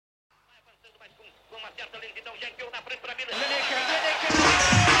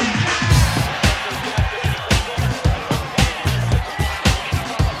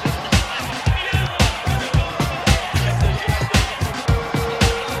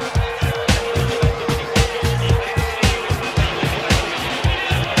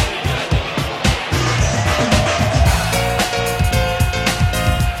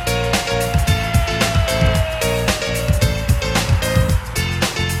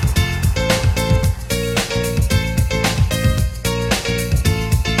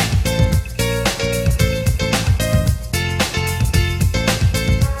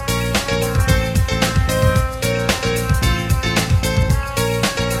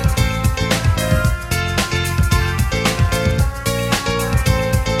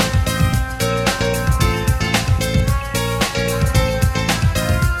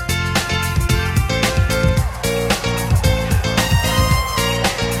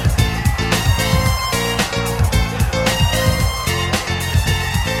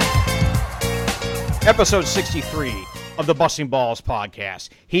Episode 63 of the Busting Balls podcast.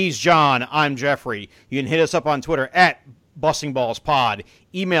 He's John. I'm Jeffrey. You can hit us up on Twitter at BustingBallsPod.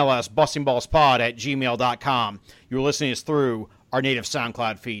 Email us, bustingballspod@gmail.com. You're listening to us through our native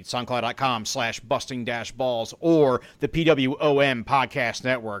SoundCloud feed, soundcloud.com/busting-balls, or the PWOM Podcast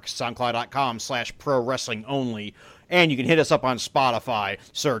Network, soundcloud.com/pro wrestling only. And you can hit us up on Spotify.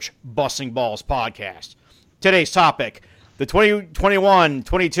 Search Busting Balls Podcast. Today's topic: the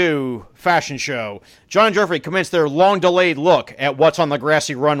 2021-22 fashion show. John and Jeffrey commenced their long-delayed look at what's on the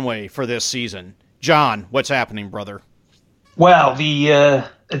grassy runway for this season. John, what's happening, brother? Well,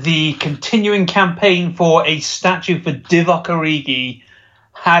 the continuing campaign for a statue for Divock Origi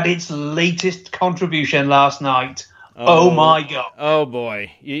had its latest contribution last night. Oh my God. Oh,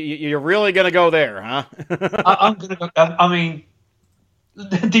 boy. You're really going to go there, huh? I'm going to go. I mean,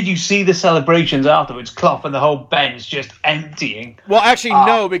 did you see the celebrations afterwards? Klopp and the whole bench just emptying. Well, actually,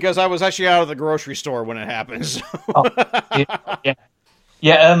 no, because I was actually out of the grocery store when it happened. So.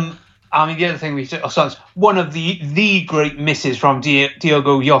 Yeah. I mean, the other thing one of the great misses from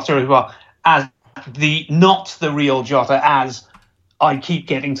Diogo Jota as well, as not the real Jota, as I keep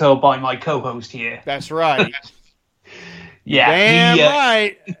getting told by my co-host here. That's right. Yeah, damn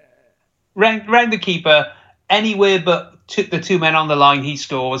right. Ran the keeper anywhere but the two men on the line. He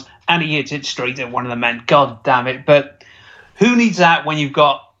scores and he hits it straight at one of the men. God damn it! But who needs that when you've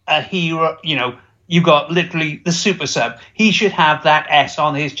got a hero? You know. You got literally the super sub. He should have that S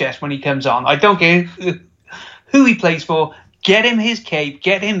on his chest when he comes on. I don't care who he plays for. Get him his cape.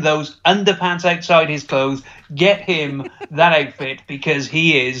 Get him those underpants outside his clothes. Get him that outfit because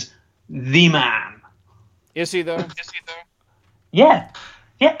he is the man. Is he though? Yeah.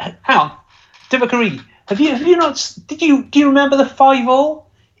 Hang on, Divock Origi. Have you not? Do you remember the 5-5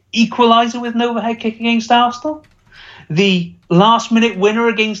 equaliser with an overhead kick against Arsenal? The last-minute winner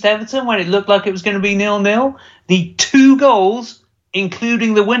against Everton when it looked like it was going to be 0-0. The 2 goals,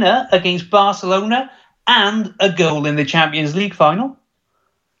 including the winner against Barcelona, and a goal in the Champions League final.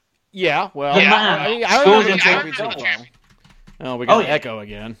 Yeah, well, I remember the Champions League. Oh, we got Echo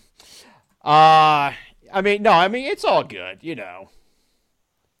again. I mean, it's all good, you know.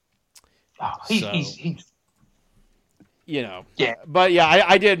 Oh, he's you know. Yeah. But yeah,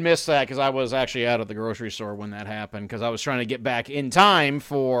 I did miss that because I was actually out of the grocery store when that happened because I was trying to get back in time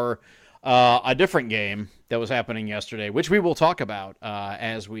for a different game that was happening yesterday, which we will talk about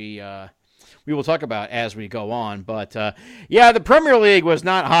as we go on. But yeah, the Premier League was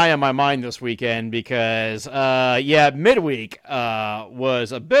not high on my mind this weekend because midweek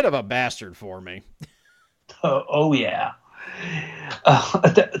was a bit of a bastard for me. Oh yeah.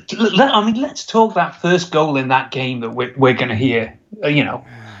 Let's talk that first goal in that game that we're going to hear.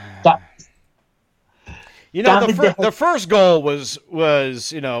 The first goal was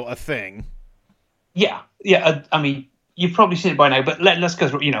a thing. Yeah. I mean, you've probably seen it by now, but let's go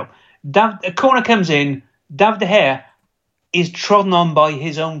through. A corner comes in. David De Gea is trodden on by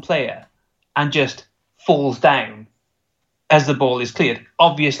his own player and just falls down as the ball is cleared.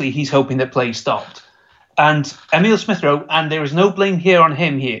 Obviously, he's hoping that play stopped. And Emile Smith-Rowe, and there is no blame here on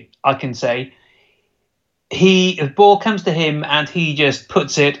him here, I can say, the ball comes to him and he just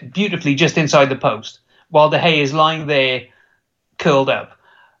puts it beautifully just inside the post while De Gea is lying there curled up.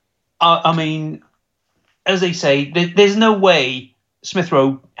 I mean, as they say, there's no way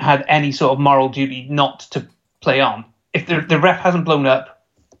Smith-Rowe had any sort of moral duty not to play on. If the ref hasn't blown up,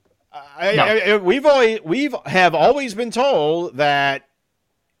 no. We've always been told that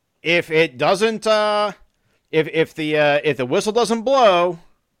if it doesn't, if the whistle doesn't blow,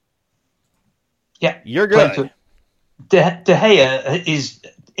 yeah, you're good. De Gea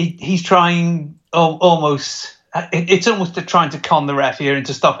he's trying almost it's almost trying to con the ref here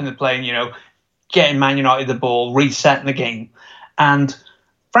into stopping the play and, getting Man United the ball, resetting the game. And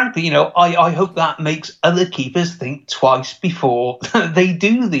frankly, I hope that makes other keepers think twice before they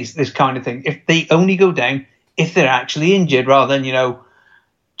do this kind of thing. If they only go down if they're actually injured, rather than,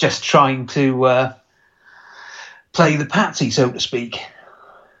 just trying to play the patsy, so to speak.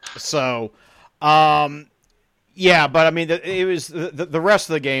 So, yeah, but I mean, it was the rest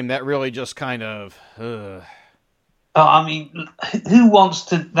of the game that really just kind of. I mean, who wants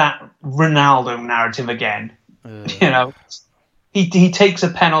that Ronaldo narrative again? He takes a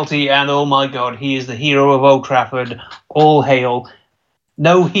penalty, and oh my God, he is the hero of Old Trafford. All hail!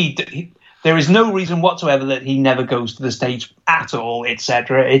 No, there is no reason whatsoever that he never goes to the stage at all,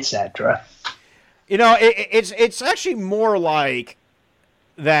 etc., etc. It's actually more like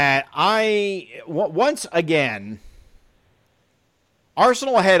that. Once again,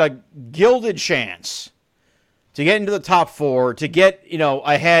 Arsenal had a gilded chance to get into the top four, to get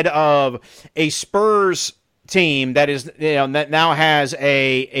ahead of a Spurs team that is that now has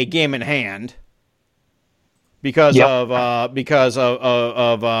a game in hand because of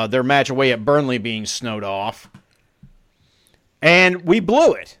their match away at Burnley being snowed off, and we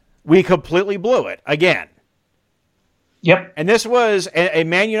blew it. We completely blew it again. Yep. And this was a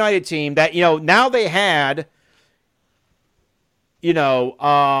Man United team that now they had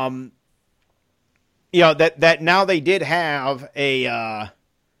that now they did have a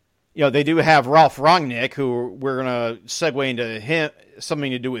they do have Ralph Rangnick, who we're going to segue into him,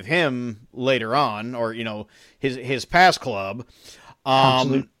 something to do with him later on, or his past club.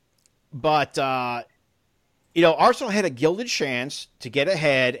 Absolutely. But Arsenal had a gilded chance to get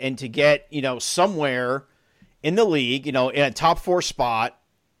ahead and to get somewhere in the league, in a top four spot,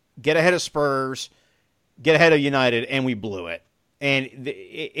 get ahead of Spurs, get ahead of United, and we blew it. And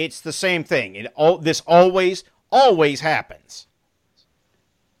it's the same thing. This always happens.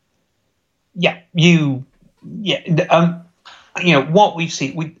 Yeah, what we've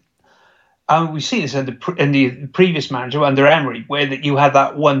seen, we've seen this in the previous manager under Emery, where that you had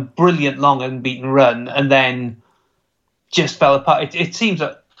that one brilliant long unbeaten run and then just fell apart. It seems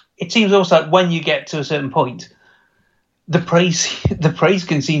also like when you get to a certain point, the praise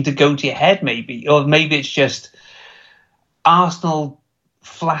can seem to go to your head, maybe, or maybe it's just Arsenal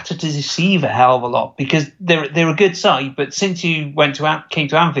flatter to deceive a hell of a lot, because they're a good side, but since you came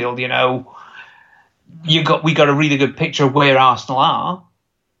to Anfield, we got a really good picture of where Arsenal are.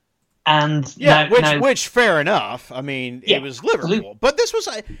 And which fair enough. I mean, it was Liverpool, absolutely. But this was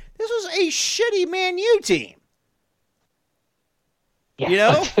a shitty Man U team.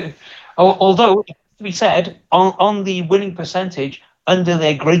 Yeah. Although, to be said, on the winning percentage under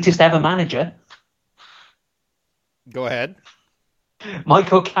their greatest ever manager. Go ahead.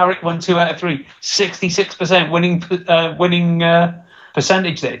 Michael Carrick won 2 out of 3, 66% winning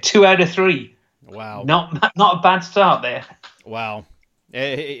percentage there. 2 out of 3. Wow. Not a bad start there. Wow.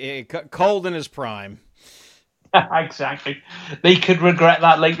 Cold in his prime. Exactly. They could regret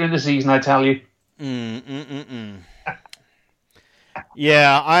that later in the season, I tell you.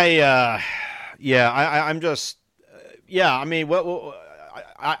 Yeah, I'm just. I mean,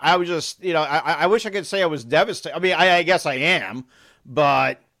 I was just, I wish I could say I was devastated. I mean, I guess I am,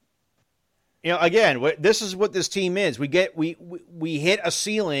 but again, this is what this team is. We hit a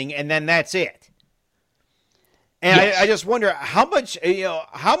ceiling, and then that's it. And yes. I just wonder how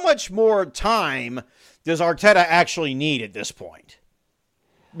much more time does Arteta actually need at this point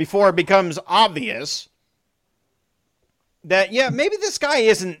before it becomes obvious that maybe this guy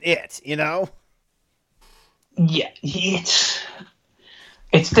isn't it. Yeah, it's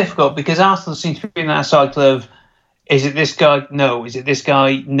difficult because Arsenal seems to be in that cycle of, is it this guy? No. Is it this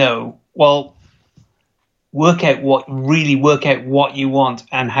guy? No. Well, work out what you want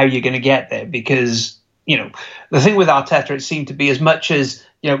and how you're going to get there, because the thing with Arteta, it seemed to be, as much as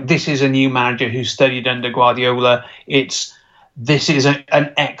this is a new manager who studied under Guardiola, this is an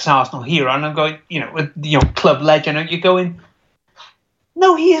ex-Arsenal hero, and I'm going, club legend, and you're going,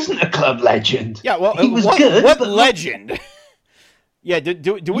 no, he isn't a club legend. Yeah, well, he was good. What legend? Yeah,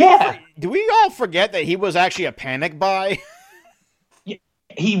 do we all forget that he was actually a panic buy? Yeah,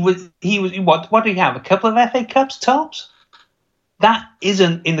 he was. What did he have? A couple of FA Cups tops. That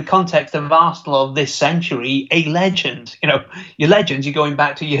isn't, in the context of Arsenal of this century, a legend. Your legends, you're going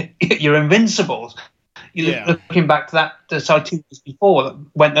back to your Invincibles. You're looking back to the side 2 years before that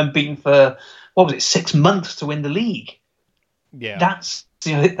went unbeaten for 6 months to win the league. Yeah, that's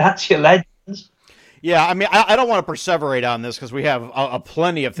your legends. Yeah, I mean, I don't want to perseverate on this because we have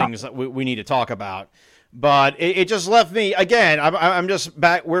plenty of things that we need to talk about. But it just left me again. I'm just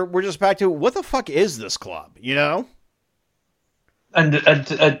back. We're just back to what the fuck is this club? You know. And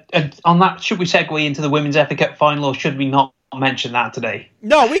on that, should we segue into the Women's FA Cup final, or should we not mention that today?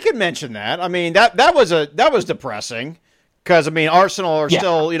 No, we can mention that. I mean, that was depressing because I mean Arsenal are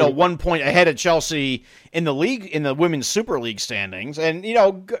still 1 point ahead of Chelsea in the league, in the Women's Super League standings, and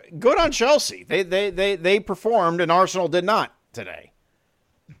good on Chelsea. They performed and Arsenal did not today.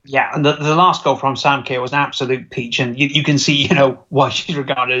 Yeah, and the last goal from Sam Kerr was an absolute peach, and you can see why she's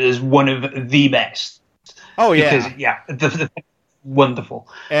regarded as one of the best. Oh yeah, because, the wonderful.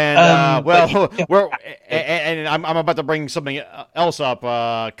 And and I'm about to bring something else up,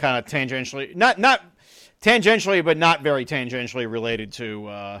 kind of tangentially, not tangentially, but not very tangentially related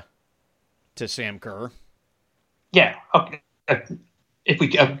to Sam Kerr. Yeah. Okay. If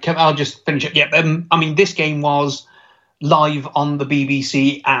we, I'll just finish it. Yeah. I mean, this game was live on the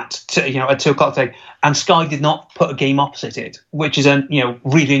BBC at 2:00 today, and Sky did not put a game opposite it, which is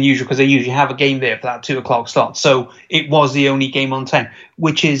really unusual because they usually have a game there for that 2:00 slot. So it was the only game on 10,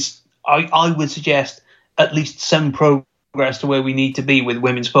 which is I would suggest at least some progress to where we need to be with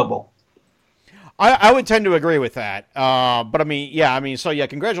women's football. I would tend to agree with that, but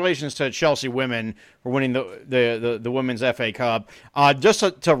congratulations to Chelsea women for winning the Women's FA Cup. Just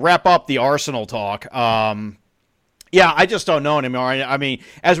to wrap up the Arsenal talk. Yeah, I just don't know anymore. I mean,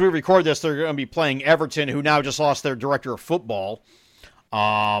 as we record this, they're going to be playing Everton, who now just lost their director of football.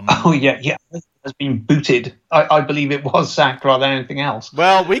 Has been booted. I believe it was sacked rather than anything else.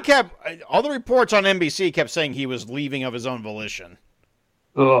 Well, all the reports on NBC kept saying he was leaving of his own volition.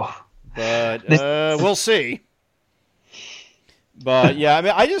 Ugh. But we'll see. But yeah, I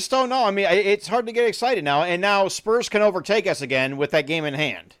mean, I just don't know. I mean, it's hard to get excited now, and now Spurs can overtake us again with that game in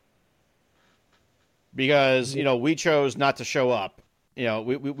hand. Because we chose not to show up.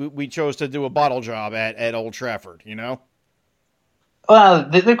 We chose to do a bottle job at Old Trafford. Well,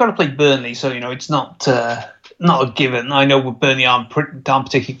 they've got to play Burnley, so it's not a given. I know Burnley aren't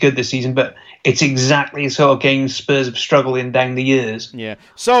particularly good this season, but it's exactly the sort of game Spurs have struggled in down the years. Yeah.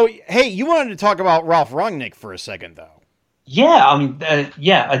 So hey, you wanted to talk about Ralf Rangnick for a second, though. Yeah, I mean,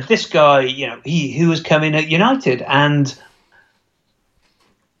 this guy, who has come in at United, and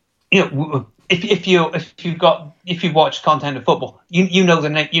If you've watched content of football, you know the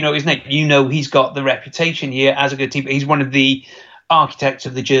name, his name, he's got the reputation here as a good team. He's one of the architects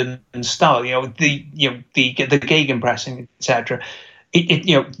of the German style, the gegenpressing, etc.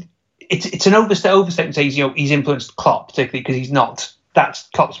 It's an overstatement to say he's influenced Klopp, particularly because he's not. That's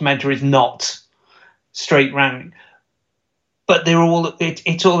Klopp's mentor is not straight rank, but they're all.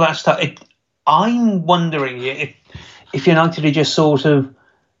 It's all that stuff. I'm wondering if United are just sort of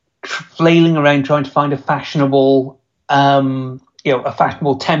flailing around trying to find a fashionable, temporary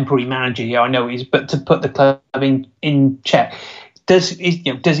manager here. I know but to put the club in check, is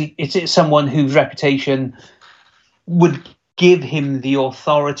it someone whose reputation would give him the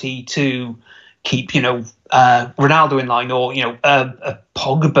authority to keep, Ronaldo in line, or a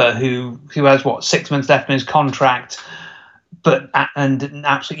Pogba who has 6 months left in his contract, and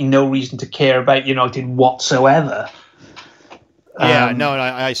absolutely no reason to care about United whatsoever. Yeah,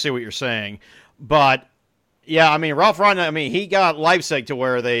 I see what you're saying. But, yeah, I mean, Ralf Rangnick, he got Leipzig to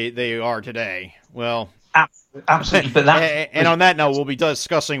where they are today. Well, absolutely. But and on that note, we'll be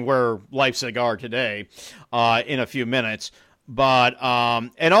discussing where Leipzig are today in a few minutes. But,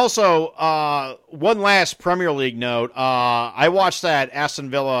 and also, one last Premier League note. I watched that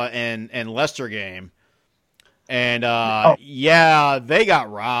Aston Villa and Leicester game. And, they got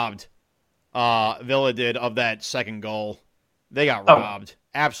robbed. Villa did, of that second goal. They got robbed.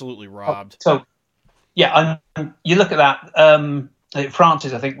 Absolutely robbed. So, yeah, you look at that.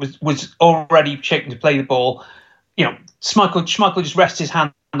 Francis, I think, was already shaking to play the ball. Schmeichel just rests his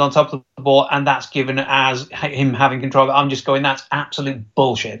hand on top of the ball, and that's given as him having control. I'm just going, that's absolute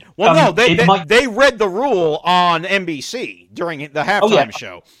bullshit. Well, they read the rule on NBC during the halftime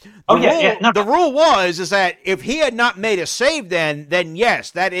show. The rule was that if he had not made a save then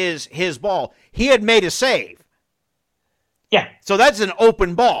yes, that is his ball. He had made a save. Yeah. So that's an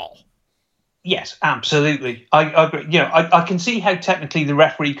open ball. Yes, absolutely. I agree. I can see how technically the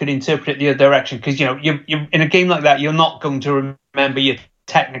referee could interpret it the other direction, because you're in a game like that, you're not going to remember your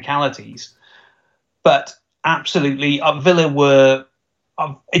technicalities. But absolutely, Villa were.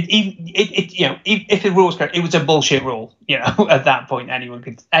 If the rule was correct, it was a bullshit rule. At that point, anyone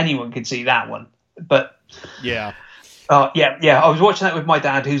could see that one. But yeah. I was watching that with my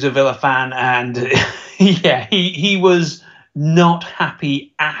dad, who's a Villa fan, and he was not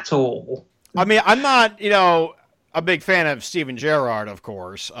happy at all. I mean, I'm not, a big fan of Steven Gerrard, of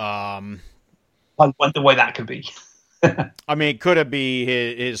course. I I wonder why that could be. I mean, could it be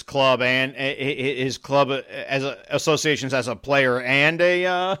his club and his club as associations as a player and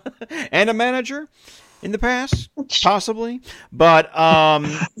a and a manager in the past, possibly? But I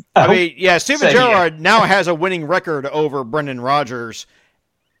mean, yeah, Steven Gerrard now has a winning record over Brendan Rodgers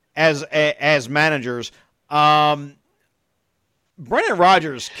as managers. Brendan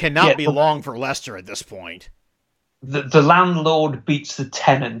Rodgers cannot be long for Leicester at this point. The landlord beats the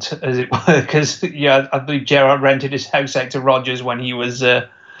tenant, as it were, because I believe Gerrard rented his house out to Rodgers when he was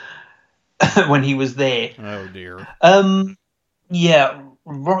when he was there. Oh dear.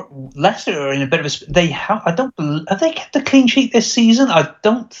 Leicester are in a bit of a. Have they kept a clean sheet this season? I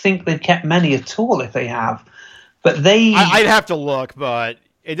don't think they've kept many at all. If they have, but I'd have to look, but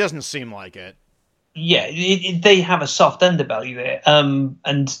it doesn't seem like it. Yeah, they have a soft underbelly there,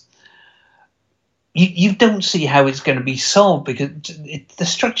 and. You don't see how it's going to be solved because the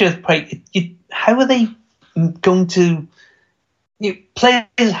structure of play. How are they going to?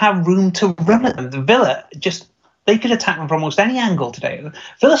 Players have room to run at them. The Villa they could attack them from almost any angle today.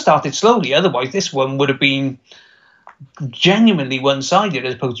 Villa started slowly. Otherwise, this one would have been genuinely one-sided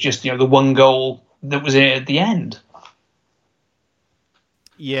as opposed to just the one goal that was in it at the end.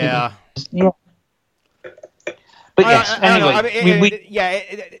 Yeah. Yeah. But yes, anyway.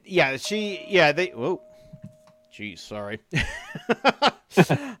 Whoa. Jeez, sorry.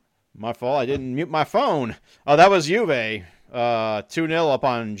 My fault. I didn't mute my phone. Oh, that was Juve. 2-0 up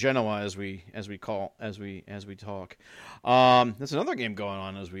on Genoa as we talk. There's another game going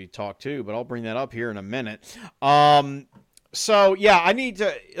on as we talk too, but I'll bring that up here in a minute. So yeah, I need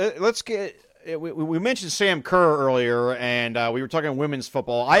to let's get. We mentioned Sam Kerr earlier, and we were talking women's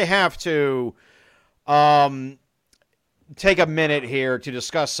football. I have to take a minute here to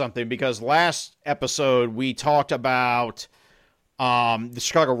discuss something because last episode we talked about the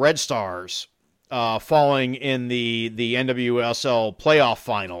Chicago Red Stars falling in the NWSL playoff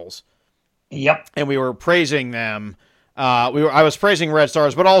finals. Yep. And we were praising them. I was praising Red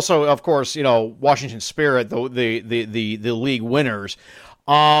Stars, but also, of course, Washington Spirit, the league winners.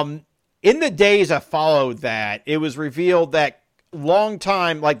 In the days that followed that, it was revealed that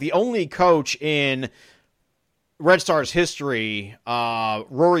the only coach in Red Stars history,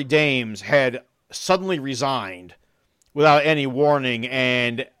 Rory Dames, had suddenly resigned without any warning,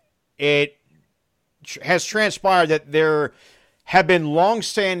 and it has transpired that there have been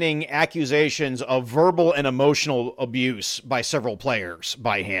long-standing accusations of verbal and emotional abuse by several players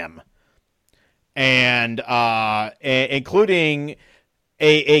by him, and including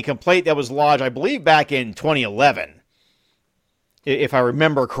a complaint that was lodged, I believe, back in 2011, if I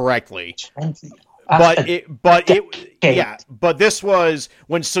remember correctly. But this was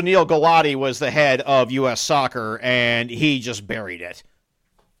when Sunil Gulati was the head of U.S. Soccer, and he just buried it.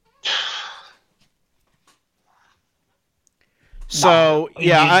 So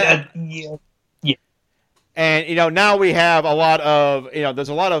and now we have a lot of there's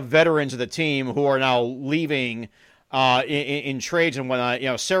a lot of veterans of the team who are now leaving in trades and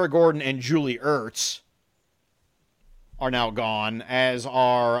whatnot. Sarah Gordon and Julie Ertz are now gone, as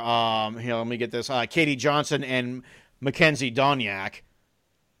are let me get this. Katie Johnson and Mackenzie Doniak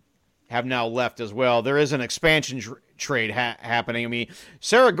have now left as well. There is an expansion trade happening. I mean,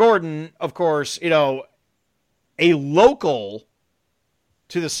 Sarah Gordon, of course, a local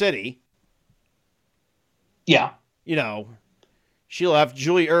to the city. Yeah. She left.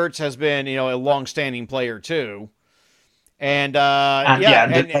 Julie Ertz has been, a long-standing player too. And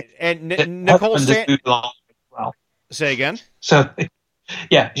Nicole Stanton. Well. Say again? So,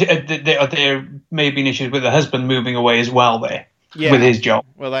 yeah, there may have been issues with the husband moving away as well there with his job.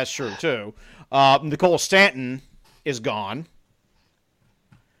 Well, that's true too. Nicole Stanton is gone.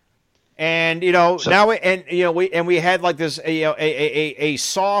 And now we had like this a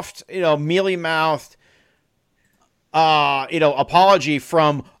soft mealy mouthed apology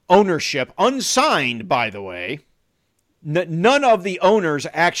from ownership, unsigned by the way. None of the owners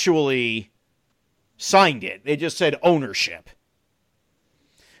actually signed it. They just said ownership.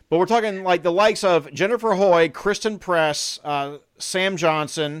 But we're talking like the likes of Jennifer Hoy, Kristen Press, Sam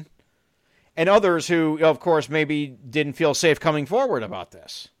Johnson, and others who, of course, maybe didn't feel safe coming forward about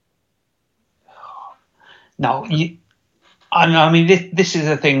this. No, I mean, this is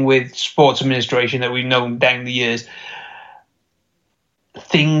a thing with sports administration that we've known down the years.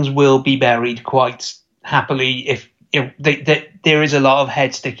 Things will be buried quite happily if there is a lot of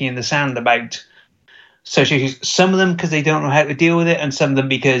head sticking in the sand about social issues. Some of them because they don't know how to deal with it, and some of them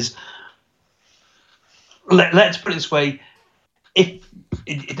because, let's put it this way, if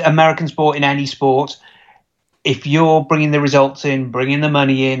American sport, in any sport, if you're bringing the results in, bringing the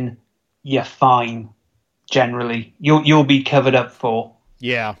money in, you're fine. Generally, you'll be covered up for.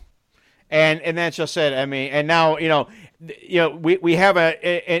 Yeah, and that's just it. I mean, and now we have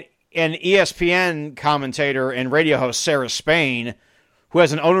an ESPN commentator and radio host, Sarah Spain, who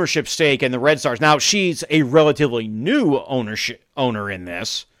has an ownership stake in the Red Stars. Now she's a relatively new owner in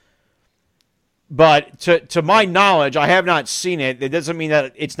this. But to my knowledge, I have not seen it. It doesn't mean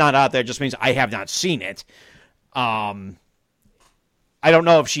that it's not out there. It just means I have not seen it. I don't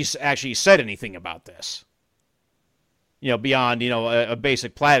know if she's actually said anything about this. Beyond, a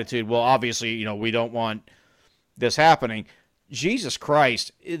basic platitude. Well, obviously, we don't want this happening. Jesus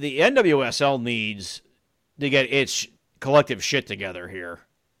Christ, the NWSL needs to get its collective shit together here.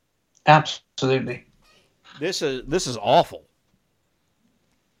 Absolutely. This is awful.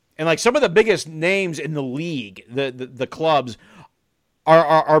 And like some of the biggest names in the league, the clubs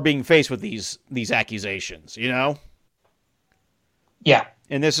are being faced with these accusations, Yeah.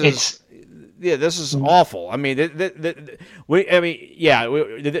 And this is awful. I mean, this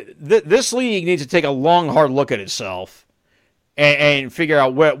league needs to take a long, hard look at itself and figure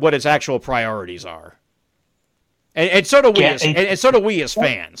out what its actual priorities are. And so do we, so do we as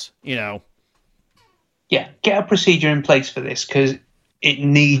fans. Yeah, get a procedure in place for this because it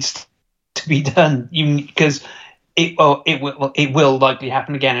needs to be done. Because it will likely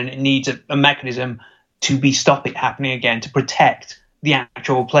happen again, and it needs a mechanism to stop it happening again, to protect the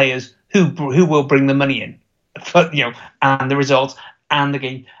actual players who will bring the money in, and the results and the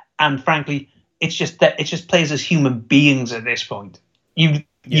game. And frankly, it's just players as human beings at this point. You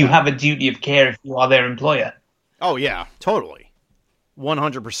have a duty of care if you are their employer. Oh yeah, totally,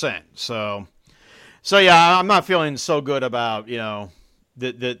 100%. So yeah, I'm not feeling so good about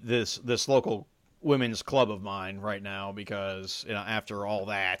this local women's club of mine right now because after all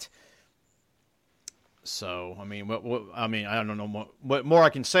that. So I mean, I don't know what more I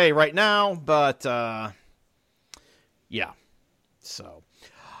can say right now, but yeah. So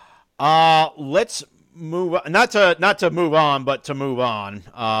let's move on. Not to move on, but to move on.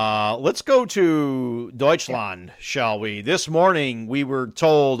 Let's go to Deutschland, shall we? This morning we were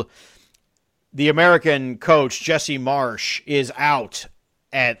told the American coach Jesse Marsch is out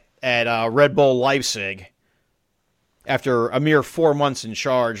at Red Bull Leipzig after a mere 4 months in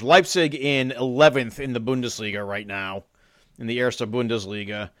charge. Leipzig in 11th in the Bundesliga right now, in the Erste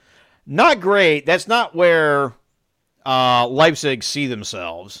Bundesliga. Not great. That's not where Leipzig see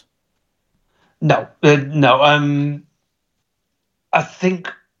themselves. No. I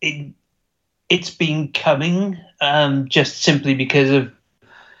think it's been coming just simply because of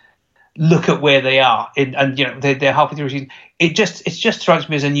look at where they are, and they're halfway through the season. It just strikes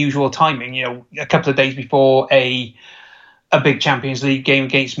me as unusual timing. A couple of days before a big Champions League game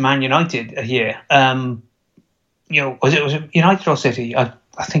against Man United here. Was it United or City? I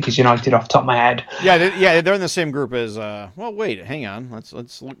think it's United off the top of my head. Yeah, they're in the same group as. Well, wait, hang on.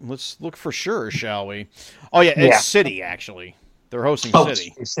 Let's look for sure, shall we? Oh yeah, it's City actually. They're hosting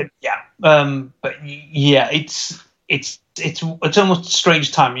City. Yeah, but yeah, it's almost a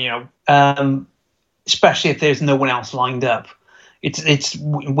strange time, especially if there's no one else lined up. It's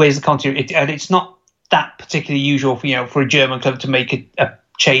where's the continuity, and it's not that particularly usual for a German club to make a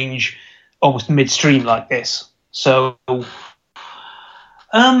change almost midstream like this. So, will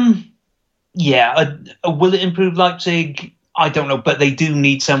it improve Leipzig? I don't know, but they do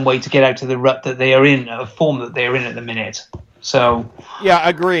need some way to get out of the rut that they are in, a form that they are in at the minute. So, yeah,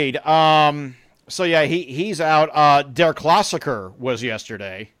 agreed. So yeah, he's out. Der Klassiker was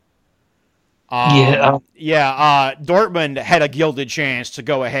yesterday. Dortmund had a gilded chance to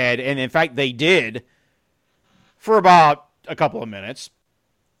go ahead, and in fact they did for about a couple of minutes.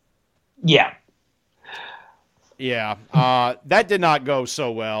 Yeah. Yeah, that did not go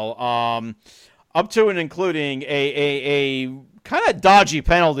so well. Up to and including a kind of dodgy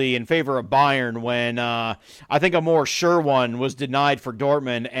penalty in favor of Bayern when I think a more sure one was denied for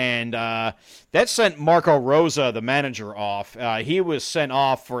Dortmund, and that sent Marco Rosa, the manager, off. He was sent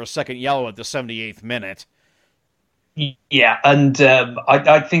off for a second yellow at the 78th minute. Yeah, and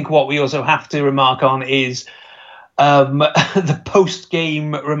I think what we also have to remark on is the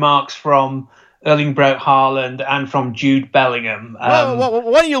post-game remarks from Erling Braut Haaland and from Jude Bellingham. Why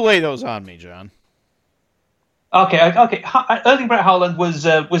don't you lay those on me, John? Okay. Erling Braut Haaland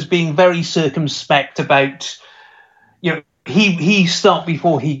was being very circumspect about, he stopped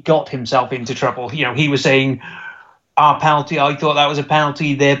before he got himself into trouble. He was saying, our penalty, I thought that was a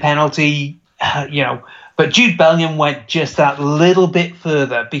penalty, their penalty, But Jude Bellingham went just that little bit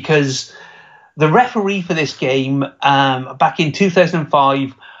further because the referee for this game back in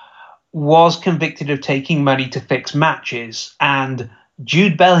 2005 was convicted of taking money to fix matches, and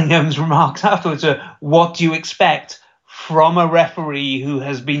Jude Bellingham's remarks afterwards are, "What do you expect from a referee who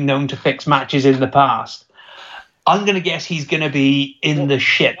has been known to fix matches in the past?" I'm going to guess he's going to be in the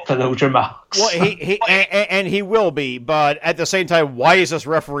shit for those remarks. Well, and he will be, but at the same time, why does this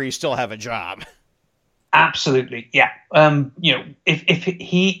referee still have a job? Absolutely, yeah. If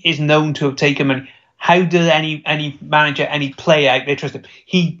he is known to have taken money, how does any manager, any player out there trust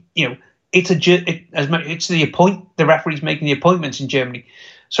him? It's the referees making the appointments in Germany.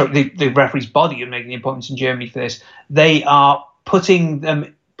 So the referees' body is making the appointments in Germany for this. They are putting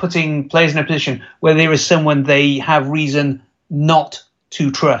players in a position where there is someone they have reason not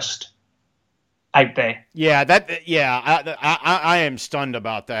to trust out there. Yeah, I am stunned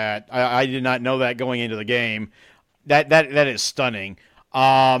about that. I did not know that going into the game. That is stunning.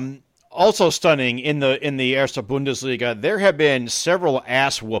 Also stunning in the Erste Bundesliga, there have been several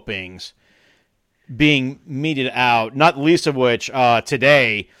ass whoopings being meted out, not least of which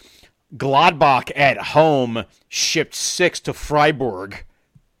today, Gladbach at home shipped 6 to Freiburg.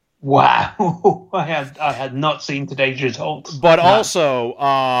 Wow, I had not seen today's results. But also,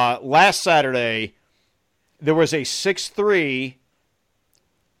 last Saturday, there was a 6-3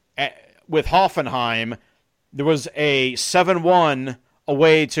 with Hoffenheim. There was a 7-1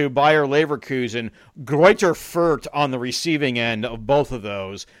 away to Bayer Leverkusen. Greuther Fürth on the receiving end of both of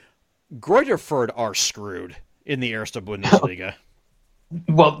those. Greuther Fürth are screwed in the Erste Bundesliga.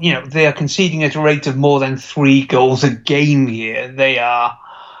 Well, they are conceding at a rate of more than 3 goals a game here. They are...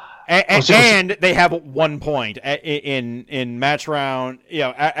 And they have 1 point in match round.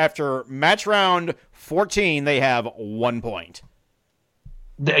 After match round 14, they have 1 point.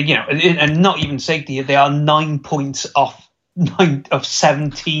 And not even safety. They are 9 points off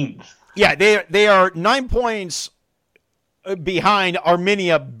 17th. Yeah, they are 9 points behind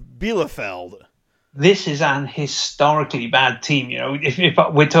Arminia Bielefeld. This is an historically bad team. If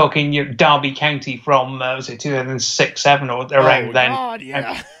we're talking Derby County from was it 2006-7 or around then? God,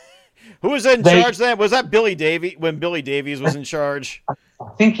 yeah. Who was in charge then? Was that Billy Davies when Billy Davies was in charge? I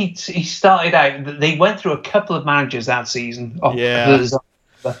think he started out. They went through a couple of managers that season. Yeah,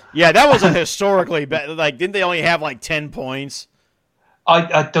 that was a historically bad. Didn't they only have 10 points?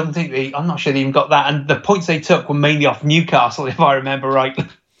 I don't think I'm not sure they even got that. And the points they took were mainly off Newcastle, if I remember right.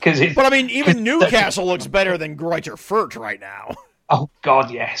 But I mean, even Newcastle looks better than Greuther Fürth right now. Oh God,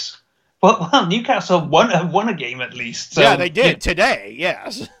 yes. Well, Newcastle won a game at least. So, yeah, they did today.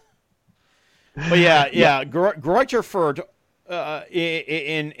 Yes. But Greuther Fürth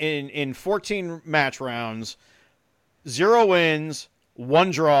in 14 match rounds, 0 wins,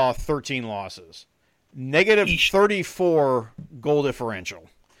 1 draw, 13 losses, negative 34 goal differential.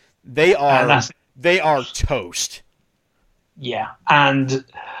 They are toast. Yeah, and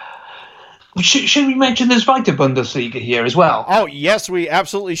should we mention the Zweite Bundesliga here as well? Oh yes, we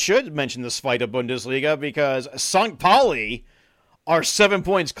absolutely should mention the Zweite Bundesliga because St. Pauli are 7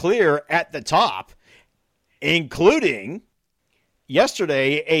 points clear at the top, including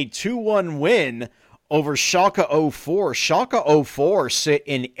yesterday a 2-1 win over Schalke 04. Schalke 04 sit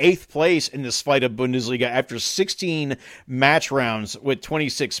in 8th place in the Zweite Bundesliga after 16 match rounds with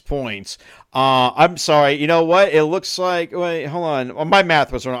 26 points. I'm sorry, you know what? It looks like... Wait, hold on. My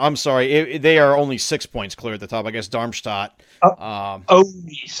math was wrong. I'm sorry. They are only 6 points clear at the top. I guess Darmstadt...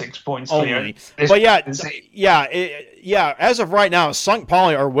 only 6 points clear. But as of right now, St.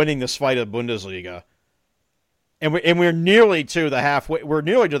 Pauli are winning the Zweite Bundesliga. And we're nearly to the halfway... We're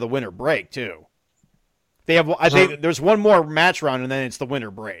nearly to the winter break, too. They have. I think there's one more match round, and then it's the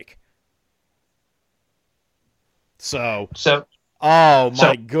winter break. So. Oh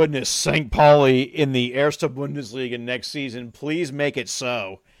my goodness, St. Pauli in the Erste Bundesliga next season. Please make it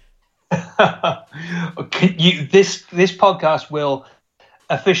so. This podcast will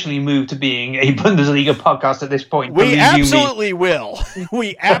officially move to being a Bundesliga podcast at this point. We absolutely will.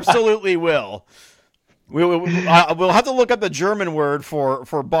 We absolutely will. We'll have to look up the German word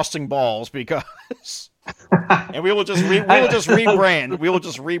for busting balls because. And we will just rebrand. We will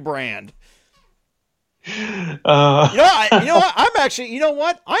just rebrand. You know what? I'm actually. You know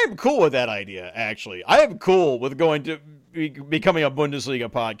what? I am cool with that idea. Actually, I am cool with going to becoming a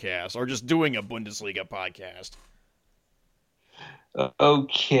Bundesliga podcast or just doing a Bundesliga podcast.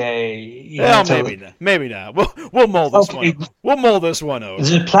 Okay. Well, maybe not. We'll mold this one. We'll mold this one over.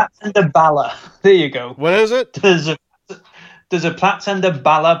 There's a Platz and a Baller. There you go. What is it? There's a Platz and a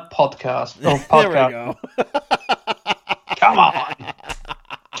Baller podcast. There we go. Come on.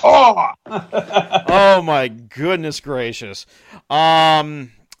 Oh my goodness gracious. France.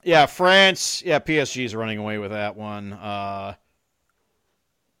 Yeah, PSG's running away with that one.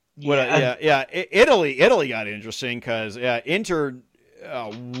 Italy got interesting because Inter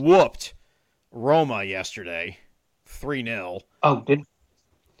whooped Roma yesterday, 3-0. Oh, did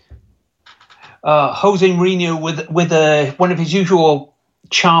Jose Mourinho with one of his usual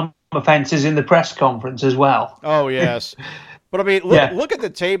charm offenses in the press conference as well. Oh yes, but I mean, look at the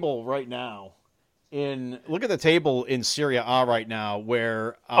table right now. Look at the table in Serie A right now,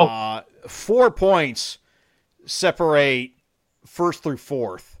 where 4 points separate first through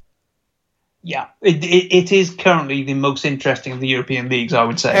fourth. Yeah, it is currently the most interesting of the European leagues, I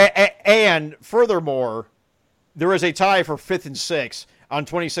would say. And furthermore, there is a tie for fifth and sixth on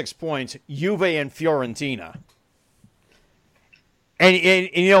 26 points, Juve and Fiorentina. And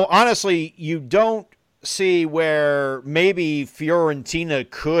you know, honestly, you don't see where maybe Fiorentina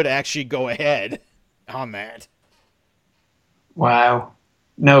could actually go ahead on that. Wow.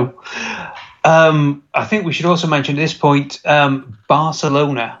 No. I think we should also mention at this point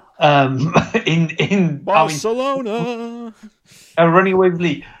Barcelona. In Barcelona, running away with the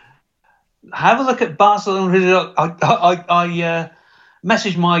league. Have a look at Barcelona. I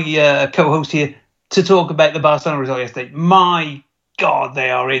messaged my co-host here to talk about the Barcelona result yesterday. My God, they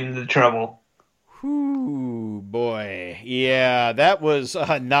are in the trouble. Ooh, boy. Yeah, that was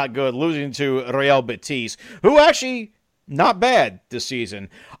not good. Losing to Real Betis, who actually not bad this season.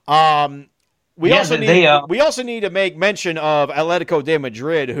 We also need to make mention of Atletico de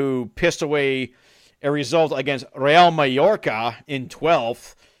Madrid, who pissed away a result against Real Mallorca in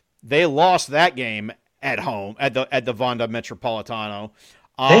 12th. They lost that game at home at the Wanda Metropolitano.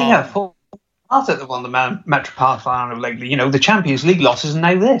 They have fallen out at the Wanda Metropolitano lately. You know, the Champions League losses and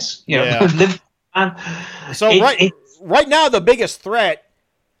now this. You know, so right now the biggest threat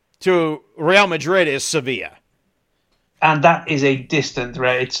to Real Madrid is Sevilla. And that is a distant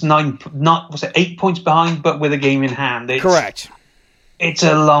threat. It's 8 points behind, but with a game in hand. Correct. It's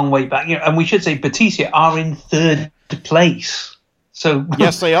a long way back. You know, and we should say Betis are in third place. So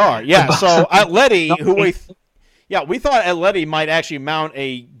yes, they are. Yeah. So Atleti, we thought Atleti might actually mount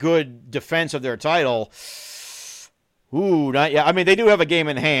a good defense of their title. Ooh, not yet. I mean, they do have a game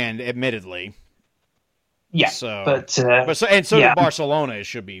in hand, admittedly. Yeah. So did Barcelona. It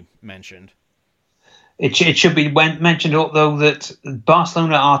should be mentioned. It should be mentioned, though, that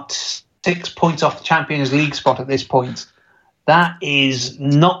Barcelona are 6 points off the Champions League spot at this point. That is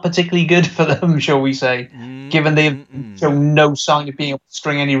not particularly good for them, shall we say, given they've shown no sign of being able to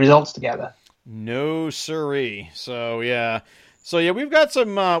string any results together. No siree. So we've got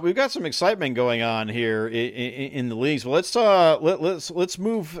some excitement going on here in the leagues. Well, let's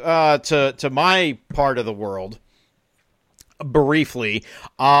move to my part of the world briefly.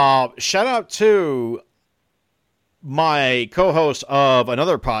 Shout out to my co-host of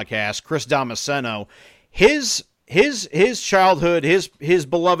another podcast, Chris Damasceno. His childhood, his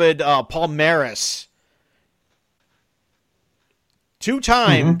beloved Palmeiras,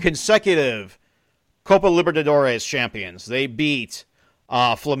 two-time consecutive Copa Libertadores champions. They beat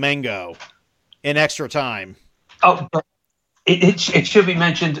Flamengo in extra time. Oh, but it should be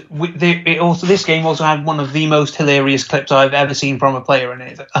mentioned. This game also had one of the most hilarious clips I've ever seen from a player in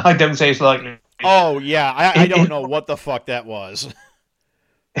it. I don't say it's likely. Oh yeah, I don't know what the fuck that was.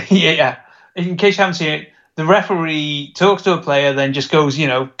 Yeah. In case you haven't seen it, the referee talks to a player, then just goes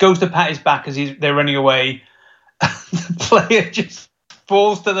to pat his back as they're running away. The player just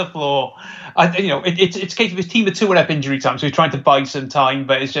falls to the floor. It's a case of his team are 2-up injury time, so he's trying to buy some time,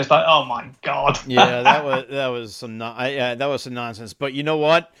 but it's just like, oh my God. Yeah, that was some nonsense. But you know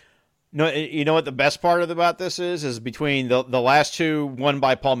what? You know what the best part about this is between the last two won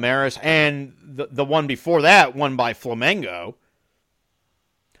by Palmeiras and the one before that won by Flamengo.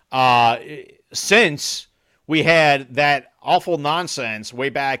 Since we had that awful nonsense way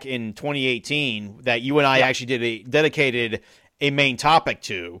back in 2018 that you and I actually dedicated a main topic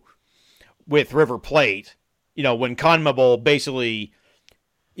to with River Plate, when CONMEBOL basically,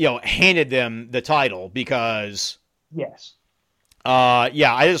 handed them the title because yes. I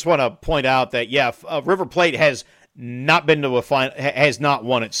just want to point out that River Plate has not been to a final, has not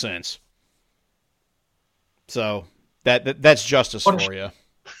won it since. So that's justice for you.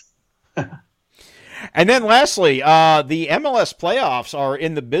 And then lastly, the MLS playoffs are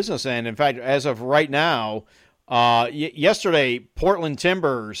in the business end. In fact, as of right now, yesterday, Portland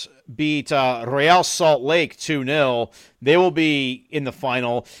Timbers beat Real Salt Lake 2-0. They will be in the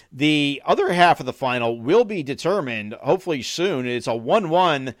final. The other half of the final will be determined hopefully soon. It's a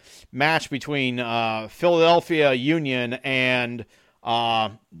 1-1 match between Philadelphia Union and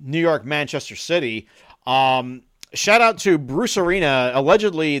New York Manchester City. Shout out to Bruce Arena,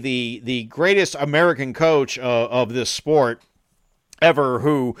 allegedly the greatest American coach of this sport ever,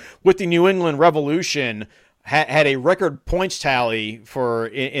 who, with the New England Revolution, had a record points tally for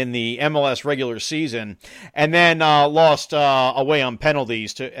in the MLS regular season, and then lost on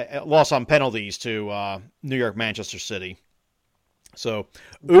penalties to New York Manchester City. So,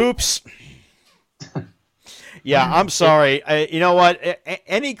 oops. Yeah, I'm sorry. You know what?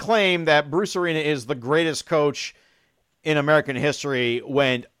 Any claim that Bruce Arena is the greatest coach in American history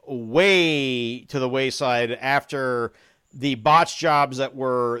went way to the wayside after the botched jobs that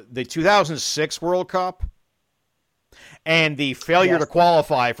were the 2006 World Cup and the failure to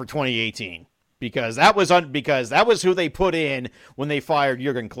qualify for 2018, because that was who they put in when they fired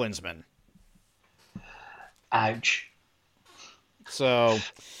Jurgen Klinsmann. Ouch. So,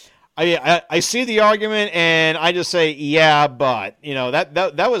 I see the argument, and I just say, yeah, but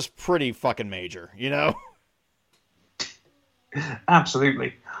that was pretty fucking major,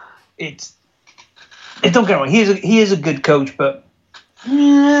 Absolutely. Don't get me wrong. He is a good coach, but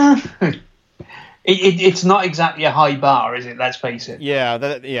it's not exactly a high bar, is it? Let's face it. Yeah,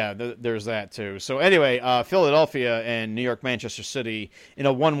 there's that too. So anyway, Philadelphia and New York Manchester City in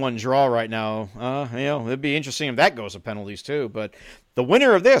a 1-1 draw right now. It'd be interesting if that goes to penalties too. But the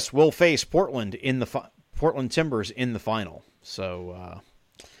winner of this will face Portland Portland Timbers in the final. So,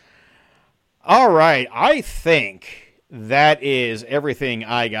 all right, I think that is everything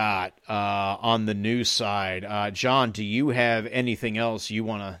I got on the news side. John, do you have anything else you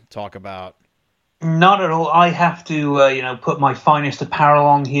want to talk about? Not at all. I have to, put my finest apparel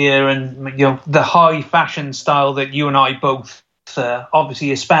on here, and the high fashion style that you and I both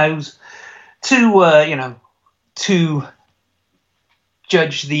obviously espouse to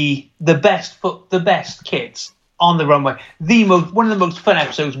judge the best kids on the runway. One of the most fun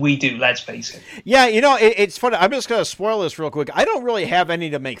episodes we do. Let's face it. Yeah, it's funny. I'm just going to spoil this real quick. I don't really have any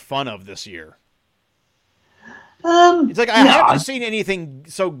to make fun of this year. It's like I haven't seen anything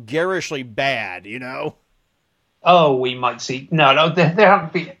so garishly bad, Oh, we might see. No, there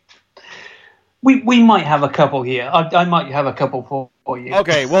haven't been. We might have a couple here. I might have a couple for you.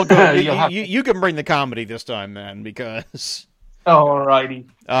 Okay, well, good. you can bring the comedy this time, then, because. Alrighty.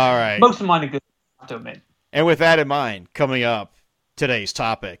 All right. Most of mine are good, I have to admit. And with that in mind, coming up, today's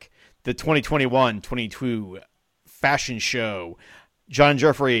topic, the 2021-22 fashion show. John and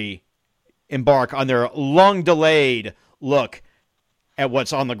Jeffrey embark on their long-delayed look at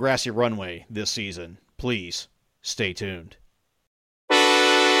what's on the grassy runway this season. Please stay tuned.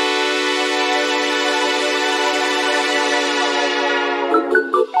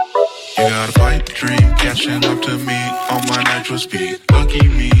 You got a pipe dream, catching up to me on my natural speed. Lucky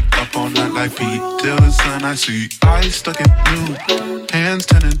me, up all night like Pete, till the sun I see. Eyes stuck in blue, hands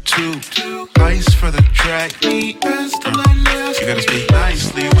turning two. Ice for the track, you gotta speak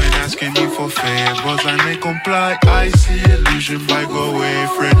nicely when asking me for favors. I may comply, I see illusion might go away.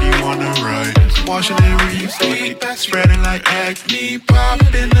 Freddie wanna ride, washing and repeat, spreading like acne. Pop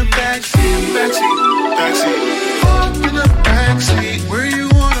in the backseat, pop in the backseat. Where you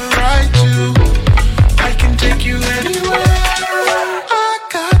wanna ride to? I can take you anywhere. I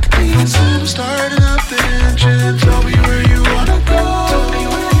got the keys, I'm starting up the engine. Tell me where you wanna go.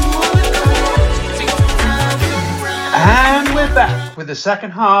 And we're back with the second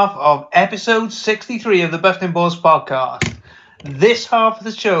half of episode 63 of the Busting Balls podcast. This half of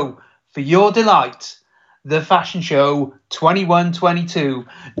the show, for your delight, the fashion show 21-22.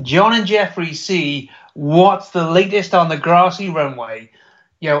 John and Jeffrey see what's the latest on the grassy runway.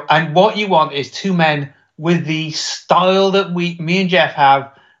 And what you want is two men with the style that me and Jeff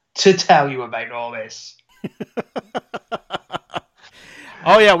have to tell you about all this.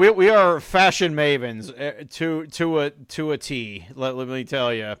 Oh yeah, we are fashion mavens to a T. Let me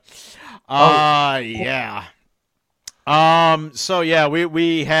tell you. Yeah. So yeah,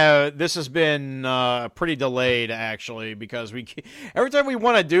 we have. This has been pretty delayed actually, because every time we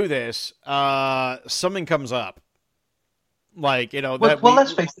want to do this, something comes up. Like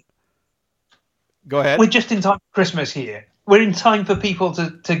let's face it. Go ahead. We're just in time for Christmas here. We're in time for people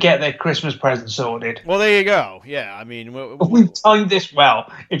to get their Christmas presents sorted. Well, there you go. Yeah, I mean, we've timed this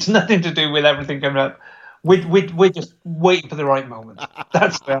well. It's nothing to do with everything coming up. We're just waiting for the right moment.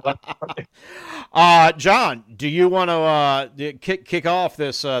 That's fair. John, do you want to kick off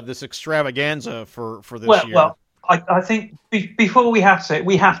this extravaganza for this year? Well, I think before we have to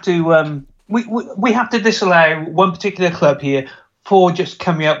disallow one particular club here for just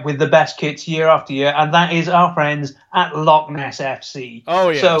coming up with the best kits year after year, and that is our friends at Loch Ness FC. Oh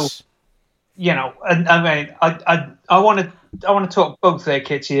yes. So, I want to talk both their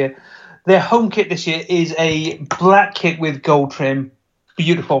kits here. Their home kit this year is a black kit with gold trim,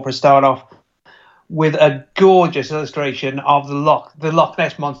 beautiful for a start off, with a gorgeous illustration of the Loch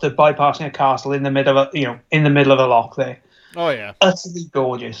Ness monster bypassing a castle in the middle of in the middle of a loch there. Oh yeah, Utterly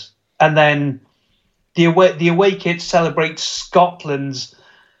gorgeous. And then the away kit celebrates Scotland's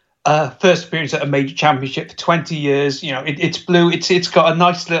first appearance at a major championship for 20 years. It's blue. It's got a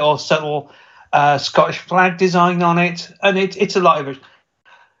nice little subtle Scottish flag design on it, and it's a lot of it.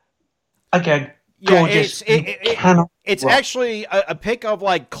 Again, gorgeous. It's actually a pic of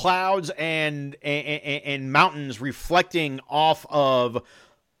like clouds and mountains reflecting off of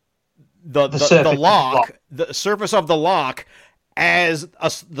the loch, the surface of the loch, as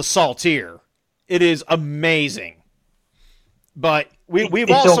the saltier. It is amazing. But we've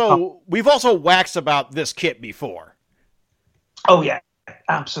also waxed about this kit before. Oh yeah,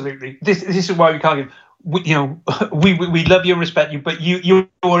 absolutely. This is why we can't give. We love you and respect you, but you're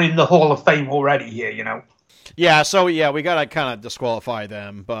in the Hall of Fame already here. Yeah, so we gotta kind of disqualify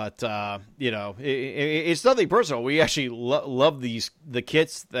them, but it's nothing personal. We actually love the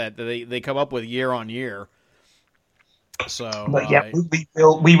kits that they come up with year on year. So, but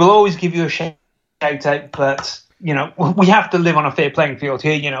we will always give you a shout out, but we have to live on a fair playing field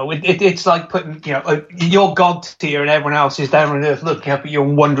here. It's like putting your god tier and everyone else is down on earth looking up at you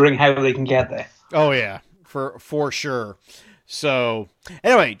and wondering how they can get there. Oh yeah, for sure. So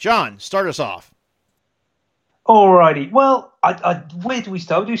anyway, John, start us off. Alrighty. Well, where do we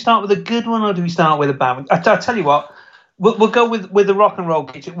start? Do we start with a good one or do we start with a bad one? I tell you what, we'll go with the rock and roll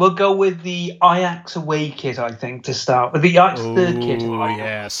kit. We'll go with the Ajax away kit, I think, to start with. The Ajax third kit. Oh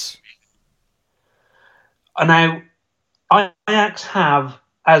yes. Now, Ajax have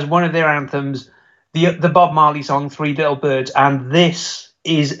as one of their anthems the Bob Marley song "Three Little Birds," and this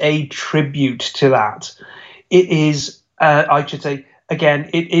is a tribute to that. It is, I should say, again,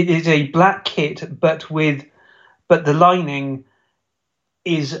 it is a black kit, but the lining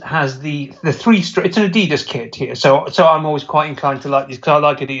has the three stripes. It's an Adidas kit here, so I'm always quite inclined to like this because I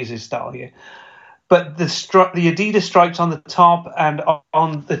like Adidas' style here. But the Adidas stripes on the top and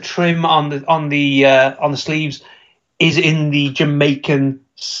on the trim on the sleeves is in the Jamaican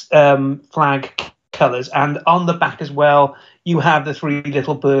flag colours, and on the back as well you have the three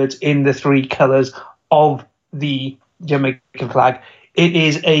little birds in the three colours of the Jamaican flag. It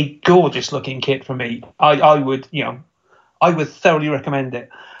is a gorgeous looking kit for me. I would thoroughly recommend it.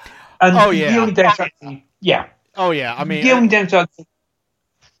 And the only downside, I mean, the only downside,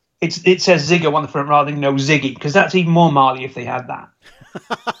 it says Ziggo on the front rather than no Ziggy, because that's even more Marley if they had that.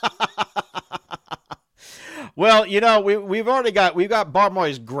 Well, we've got Bob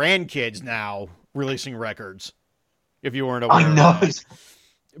Marley's grandkids now releasing records. If you weren't aware, I know.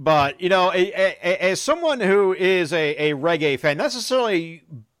 But as someone who is a reggae fan, not necessarily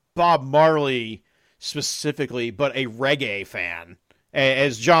Bob Marley specifically, but a reggae fan,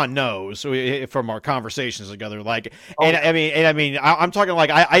 as John knows from our conversations together. I'm talking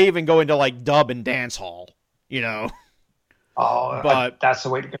like I even go into like dub and dance hall. But that's the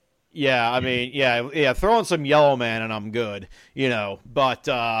way to go. Yeah, I mean, throw in some Yellow Man and I'm good.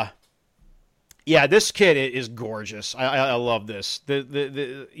 But. Yeah, this kit is gorgeous. I love this.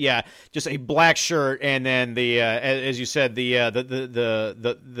 Just a black shirt and then as you said, the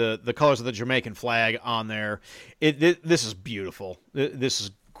colors of the Jamaican flag on there. This is beautiful. This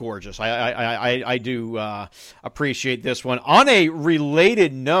is gorgeous. I do appreciate this one. On a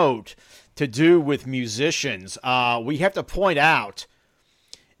related note to do with musicians, we have to point out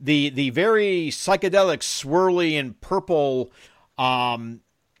the very psychedelic, swirly, and purple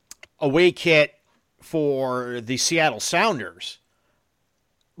away kit for the Seattle Sounders.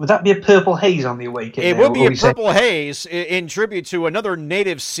 Would that be a purple haze on the away kit? It would be a purple haze in tribute to another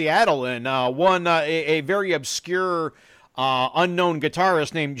native Seattlean, a very obscure, unknown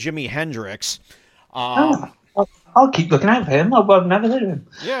guitarist named Jimi Hendrix. I'll keep looking out for him. I've never heard of him.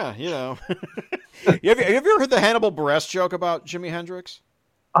 Yeah, Have you ever heard the Hannibal Buress joke about Jimi Hendrix?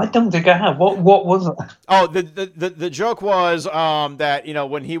 I don't think I have. What was it? Oh, the joke was that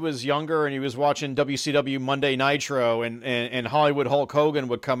when he was younger and he was watching WCW Monday Nitro and Hollywood Hulk Hogan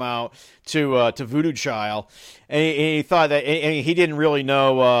would come out to Voodoo Child, and he thought that and he didn't really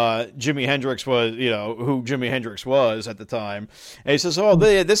know Jimi Hendrix was who Jimi Hendrix was at the time, and he says, "Oh,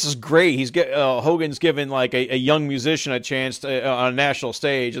 this is great. Hogan's giving like a young musician a chance on a national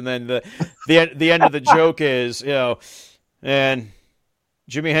stage," and then the end of the joke is and.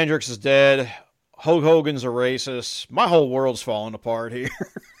 Jimi Hendrix is dead. Hulk Hogan's a racist. My whole world's falling apart here.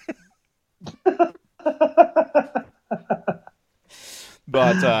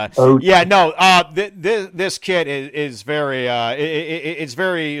 But this kit is very it's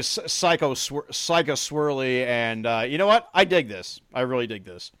very psycho swirly, and you know what? I dig this. I really dig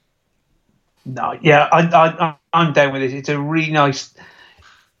this. No, yeah, I'm down with it. It's a really nice.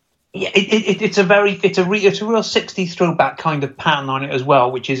 Yeah, it's a real '60s throwback kind of pattern on it as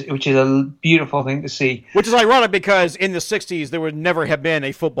well, which is a beautiful thing to see. Which is ironic because in the '60s there would never have been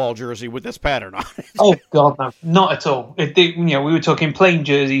a football jersey with this pattern on it. Oh God, no, not at all. We were talking plain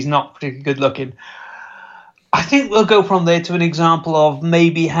jerseys, not particularly good looking. I think we'll go from there to an example of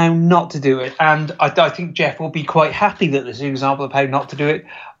maybe how not to do it, and I think Jeff will be quite happy that there's an example of how not to do it.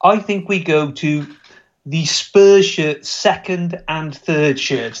 I think we go to the Spurs shirt, second and third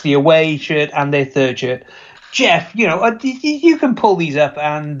shirts, the away shirt and their third shirt. Jeff, you can pull these up,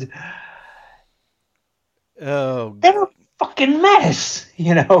 and they're a fucking mess.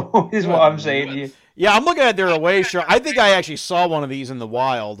 Is what I'm saying to you. Yeah, I'm looking at their away shirt. I think I actually saw one of these in the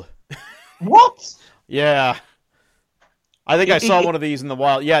wild. What? Yeah, I think I saw one of these in the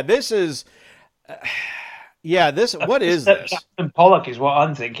wild. Yeah, this is. What is this? Captain Pollock is what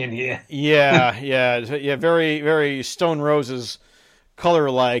I'm thinking here. Yeah. Very, very Stone Roses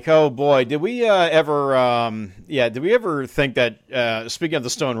color like. Oh boy, did we ever? Did we ever think that? Speaking of the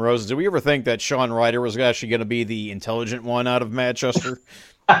Stone Roses, did we ever think that Sean Ryder was actually going to be the intelligent one out of Manchester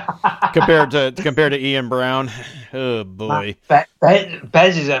compared to Ian Brown? Oh boy,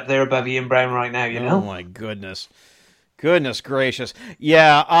 Bez is up there above Ian Brown right now. Oh my goodness gracious.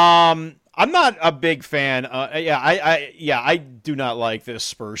 Yeah. I'm not a big fan. I do not like this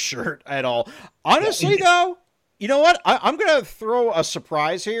Spurs shirt at all. Honestly, though, you know what? I'm going to throw a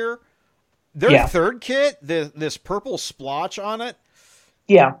surprise here. Their third kit, this purple splotch on it.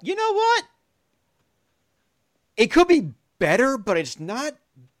 Yeah. You know what? It could be better, but it's not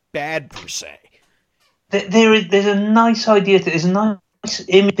bad per se. There's a nice idea. There's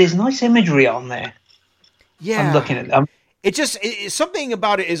nice imagery on there. Yeah. I'm looking at them. It's something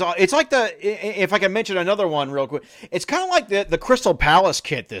about it is, it's like if I can mention another one real quick, it's kind of like the Crystal Palace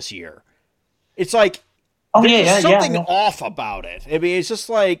kit this year. It's like, there's something off about it. I mean, it's just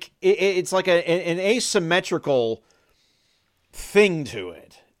like, it's like an asymmetrical thing to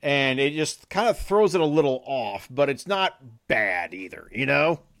it. And it just kind of throws it a little off, but it's not bad either,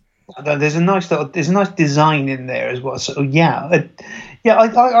 There's a nice design in there as well. So I mean,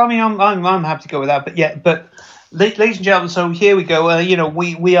 I'm happy to go with that. But ladies and gentlemen, so here we go.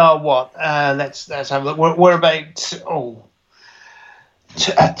 We are what? Let's have a look. We're about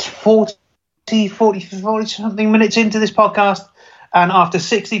 40 something minutes into this podcast, and after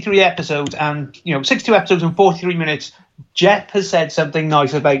 63 episodes, and 62 episodes and 43 minutes, Jeff has said something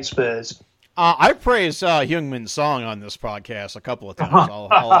nice about Spurs. I praised Heung-Min Song on this podcast a couple of times.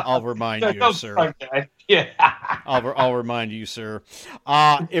 I'll remind you, sir. Okay. Yeah. I'll remind you, sir.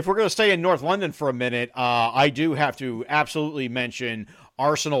 If we're going to stay in North London for a minute, I do have to absolutely mention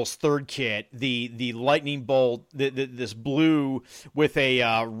Arsenal's third kit, the lightning bolt, this blue with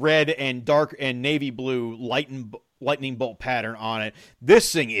a red and dark and navy blue lightning bolt pattern on it.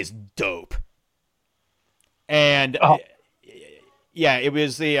 This thing is dope. And yeah, it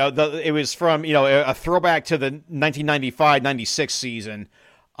was it was from a throwback to the 1995-96 season.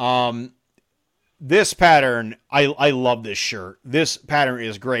 This pattern, I love this shirt. This pattern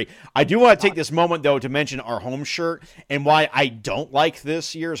is great. I do want to take this moment, though, to mention our home shirt and why I don't like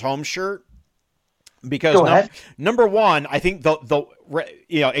this year's home shirt. Because number one, I think the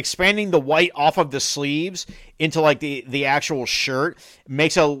expanding the white off of the sleeves into like the actual shirt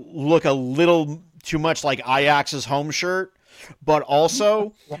makes it look a little too much like Ajax's home shirt. But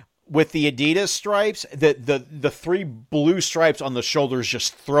also with the Adidas stripes, the three blue stripes on the shoulders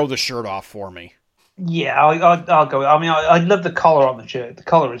just throw the shirt off for me. Yeah, I'll go. I mean, I love the collar on the shirt. The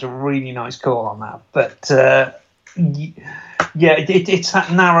collar is a really nice collar on that. But it's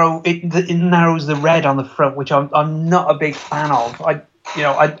that narrow. It narrows the red on the front, which I'm not a big fan of.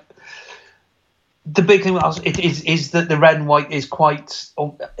 The big thing is that the red and white is quite.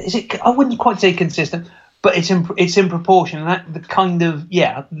 I wouldn't quite say consistent, but it's in proportion. And that the kind of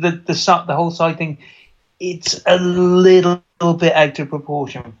the whole side thing, it's a little bit out of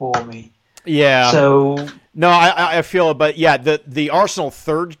proportion for me. Yeah. So no, I feel it, but yeah, the Arsenal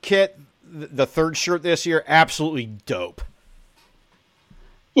third kit, the third shirt this year, absolutely dope.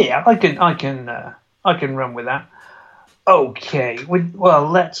 Yeah, I can run with that. Okay,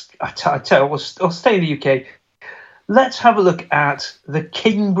 well I tell you, we'll stay in the UK. Let's have a look at the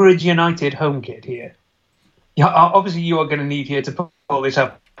Cambridge United home kit here. Yeah, obviously you are going to need here to pull this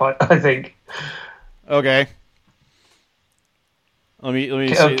up, I think. Okay. Let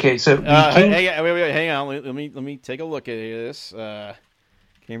me see. Okay, so hang on. Let me take a look at this.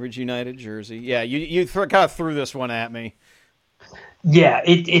 Cambridge United jersey. Yeah, you kind of threw this one at me. Yeah,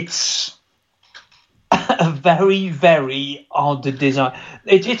 it's. a very, very odd design.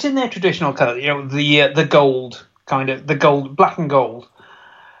 It's in their traditional color, the gold the gold, black and gold.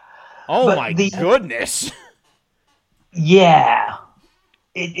 Oh my goodness! Yeah,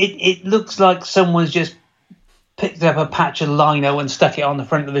 it looks like someone's just picked up a patch of lino and stuck it on the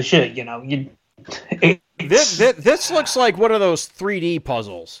front of the shirt. This looks like one of those 3D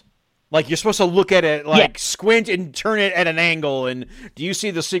puzzles. Like, you're supposed to look at it, squint and turn it at an angle, and do you see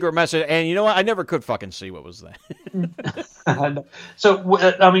the secret message? And you know what? I never could fucking see what was that. So,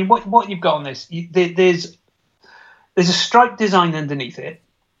 what you've got on this, there's a stripe design underneath it,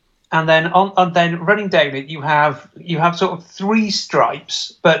 and then then running down it, you have sort of 3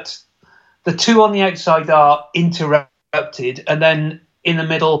 stripes, but the 2 on the outside are interrupted, and then in the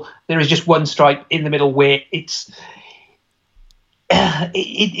middle, there is just 1 stripe in the middle where it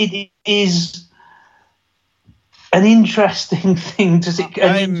is an interesting thing to see.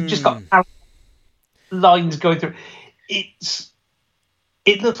 And you've just got lines going through. It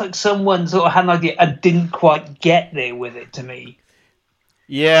looks like someone sort of had an idea and didn't quite get there with it. To me,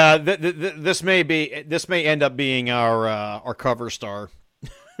 yeah, this may end up being our cover star.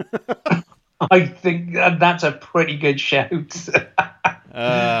 I think that's a pretty good shout.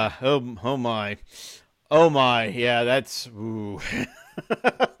 Oh my, yeah, that's ooh.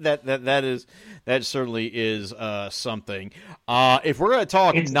 that certainly is something. If we're going to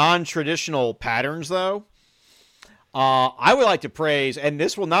talk non-traditional patterns, though, I would like to praise, and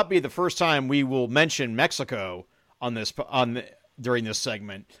this will not be the first time we will mention Mexico during this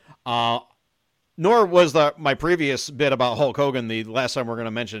segment. Nor was my previous bit about Hulk Hogan the last time we're going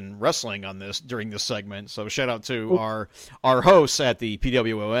to mention wrestling during this segment. So shout out to our hosts at the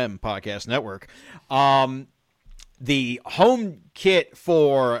PWOM Podcast Network. The home kit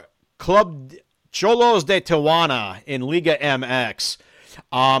for Club Cholos de Tijuana in Liga MX.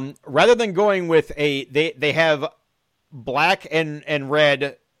 Rather than going with they have black and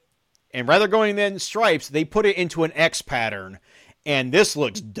red, and rather going in stripes, they put it into an X pattern, and this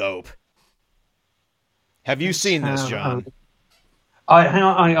looks dope. Have you seen this, John? Hang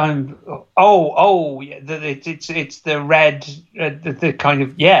on. Yeah. It's the red, the kind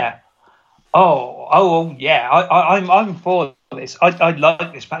of yeah. Oh yeah. I'm for this. I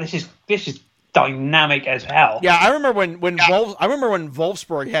like this, man. This is dynamic as hell. Yeah, I remember when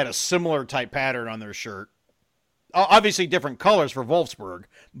Wolfsburg had a similar type pattern on their shirt. Obviously, different colors for Wolfsburg,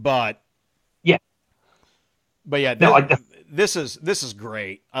 but yeah. This is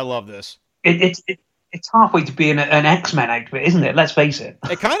great. I love this. It's halfway to being an X-Men outfit, isn't it? Let's face it.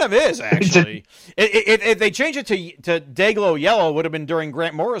 It kind of is, actually. If they change it to Dayglow Yellow, it would have been during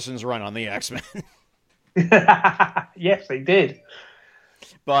Grant Morrison's run on the X-Men. Yes, they did.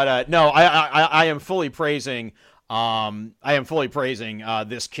 But no, I am fully praising.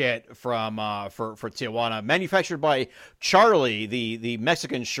 This kit for Tijuana, manufactured by Charlie, the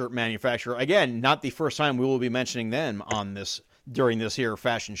Mexican shirt manufacturer. Again, not the first time we will be mentioning them on this during this here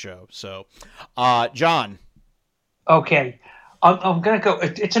fashion show. So, John. Okay, I'm going to go.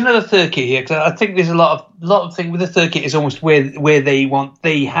 It's another third kit here because I think there's a lot of thing with the third kit is almost where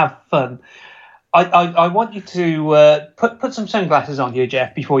they have fun. I want you to put some sunglasses on here,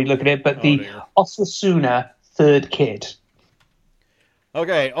 Jeff, before you look at it. But the Osasuna third kit.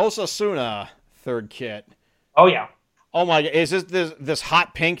 Okay, Osasuna third kit. Oh yeah. Oh my God, is this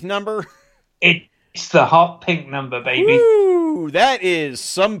hot pink number? It's the hot pink number, baby. Woo, that is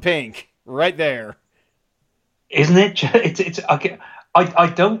some pink right there, isn't it? It's I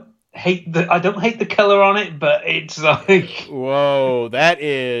don't hate the color on it, but it's like whoa, that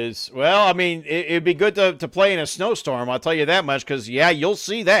is well. I mean, it'd be good to play in a snowstorm. I'll tell you that much because you'll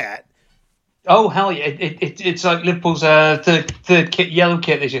see that. Oh hell yeah! It's like Liverpool's third kit, yellow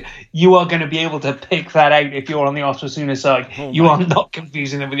kit this year. You are going to be able to pick that out if you're on the Osasuna side. You are not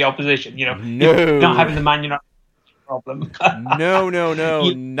confusing them with the opposition. No. You're not having the Man United problem. No,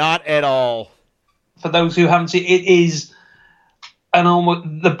 not at all. For those who haven't seen, it is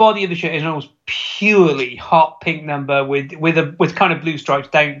the body of the shirt is an almost purely hot pink number with kind of blue stripes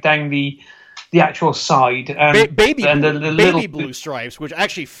down the actual side. Baby little blue stripes, which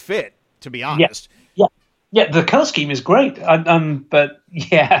actually fit. To be honest, yeah, the color scheme is great, but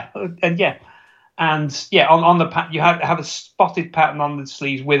yeah, and on the pat you have a spotted pattern on the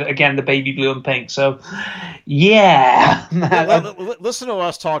sleeves with again the baby blue and pink. So, yeah, listen to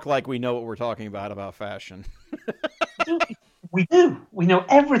us talk like we know what we're talking about fashion. We do. We know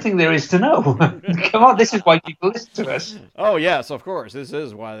everything there is to know. Come on, this is why people listen to us. Oh yes, of course, this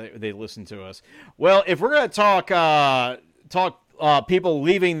is why they listen to us. Well, if we're going to talk people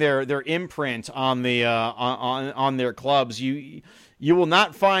leaving their imprint on the on their clubs, you You will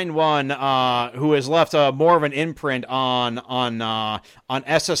not find one who has left more of an imprint on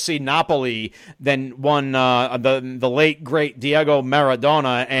SSC Napoli than one the late great Diego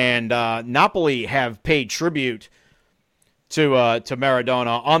Maradona, and Napoli have paid tribute to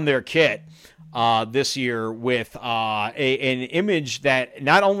Maradona on their kit this year with an image that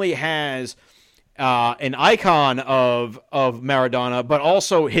not only has an icon of Maradona but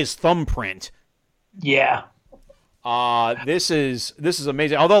also his thumbprint. Yeah. This is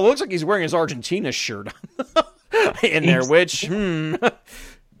amazing. Although it looks like he's wearing his Argentina shirt in there, which But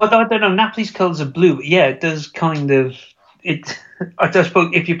I don't know. Napoli's colours are blue. But yeah, it does kind of it. I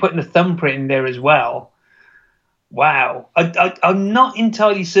suppose if you're putting a thumbprint in there as well. Wow, I'm not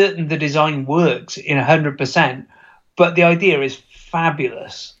entirely certain the design works in 100%, but the idea is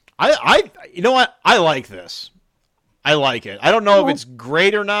fabulous. You know what? I like this. I like it. I don't know if it's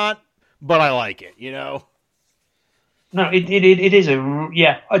great or not, but I like it. You know. No, it is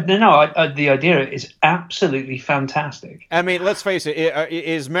the idea is absolutely fantastic. I mean, let's face it.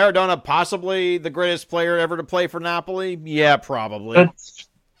 Is Maradona possibly the greatest player ever to play for Napoli? Yeah, probably.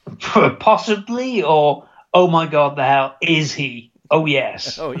 Possibly, or oh my God, the hell is he? Oh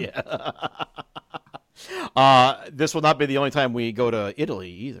yes. Oh yeah. This will not be the only time we go to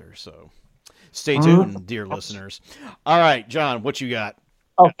Italy either. So, stay tuned, dear listeners. All right, John, what you got?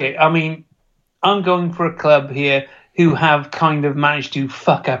 Okay, I mean, I'm going for a club here who have kind of managed to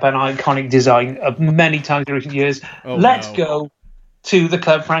fuck up an iconic design of many times in recent years. Let's go to the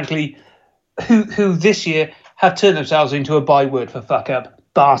club, frankly, who this year have turned themselves into a byword for fuck up,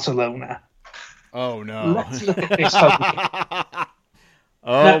 Barcelona. Oh, no. Let's look at this home kit.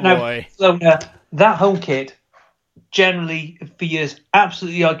 Boy. Barcelona, that home kit, generally, for years,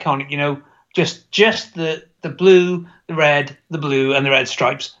 absolutely iconic. You know, just the blue, the red, the blue, and the red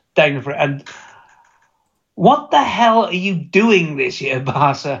stripes down the front. And what the hell are you doing this year,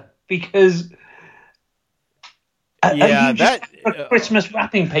 Barca? Because are you just a Christmas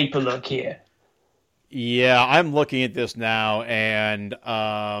wrapping paper look here? Yeah, I'm looking at this now, and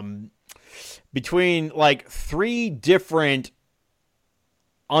between like 3 different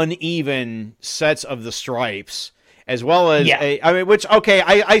uneven sets of the stripes, as well as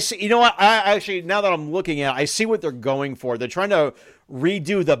I see. You know what? I actually, now that I'm looking at it, I see what they're going for. They're trying to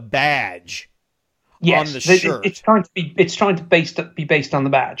redo the badge. Yes, on the shirt. It's trying to be based on the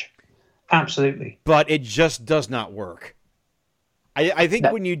badge. Absolutely. But it just does not work. I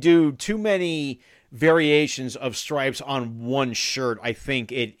think when you do too many variations of stripes on one shirt, I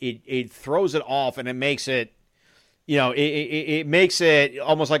think it throws it off, and it makes it, you know, it makes it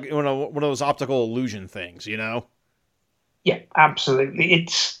almost like one of those optical illusion things, you know? Yeah, absolutely.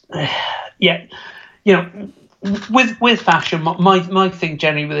 It's you know, with fashion, my thing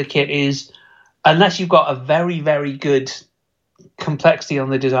generally with a kit is, unless you've got a very, very good complexity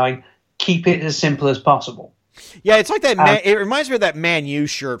on the design, keep it as simple as possible. Yeah, it's like that. It reminds me of that Man U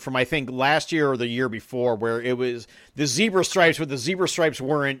shirt from, I think, last year or the year before, where it was the zebra stripes, but the zebra stripes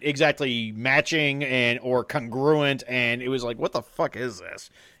weren't exactly matching or congruent, and it was like, what the fuck is this?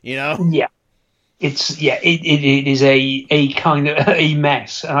 You know? Yeah. It is a kind of a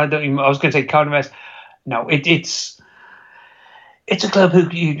mess. And I was going to say kind of mess. No, it's a club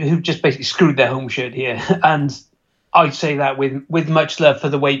who just basically screwed their home shirt here, and I'd say that with much love for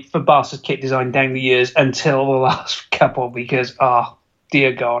Barca's kit design down the years until the last couple, because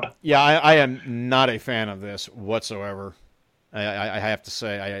dear God. Yeah, I am not a fan of this whatsoever. I have to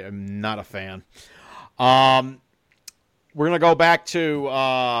say I am not a fan. We're gonna go back to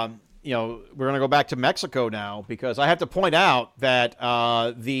Mexico now, because I have to point out that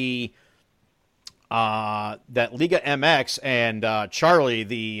that Liga MX and Charlie,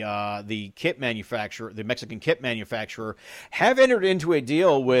 the kit manufacturer, the Mexican kit manufacturer, have entered into a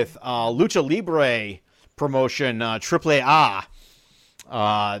deal with Lucha Libre promotion AAA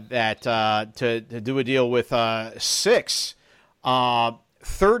to do a deal with 6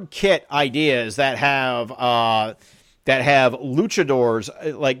 third kit ideas that have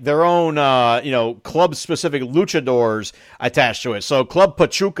luchadors, like their own, club-specific luchadors attached to it. So Club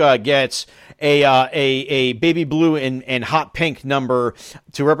Pachuca gets a baby blue and hot pink number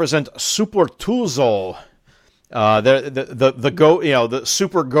to represent Super Tuzo, the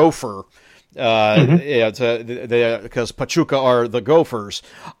super gopher, because Pachuca are the Gophers.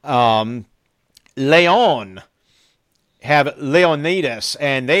 Leon have Leonidas,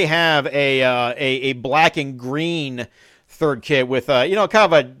 and they have a black and green third kit with kind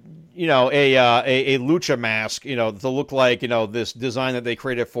of a lucha mask, to look like this design that they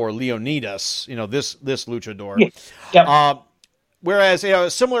created for Leonidas, this luchador. Yeah. Whereas, a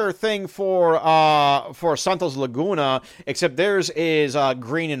similar thing for Santos Laguna, except theirs is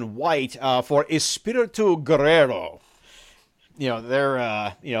green and white for Espiritu Guerrero.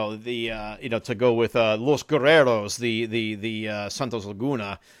 They're to go with Los Guerreros, the Santos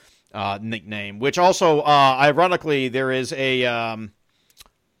Laguna nickname, which also ironically there is a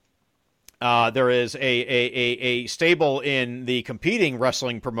stable in the competing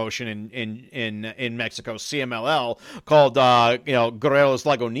wrestling promotion in Mexico, CMLL, called Guerreros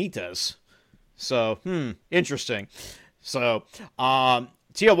Lagunitas. So interesting. So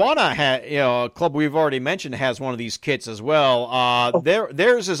Tijuana a club we've already mentioned, has one of these kits as well.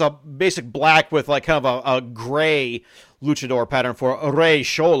 Theirs is a basic black with like kind of a gray luchador pattern for Rey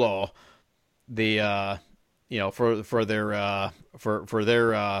Cholo, the for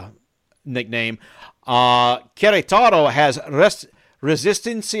their nickname. Querétaro has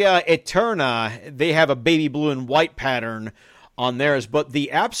Resistencia Eterna. They have a baby blue and white pattern on theirs, but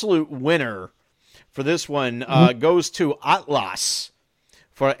the absolute winner for this one goes to Atlas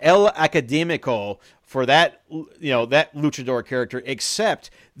for El Académico, for that that luchador character, except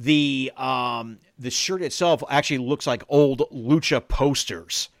the shirt itself actually looks like old lucha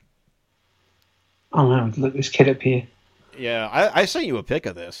posters. Oh no, look this kid up here. Yeah, I sent you a pic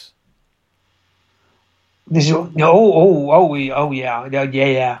of this. This is yeah.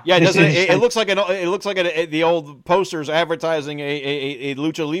 Yeah, it looks like the old posters advertising a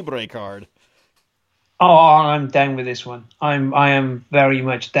Lucha Libre card. Oh, I'm down with this one. I am very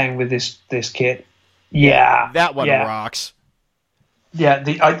much down with this kit. Yeah, that one rocks. Yeah,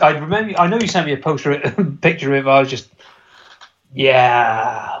 I remember. I know you sent me a picture of it. I was just,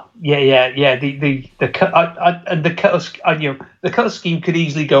 yeah. The cut and the color scheme could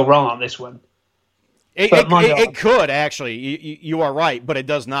easily go wrong on this one. It could actually. You are right, but it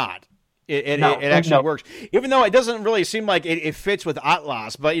does not. It actually works, even though it doesn't really seem like it fits with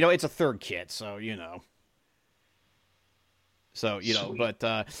Atlas. But it's a third kit, so But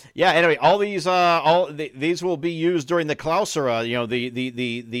anyway, all these these will be used during the Clausura,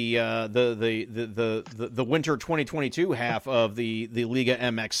 the winter 2022 half of the Liga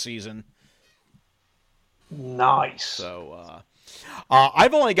MX season. Nice. So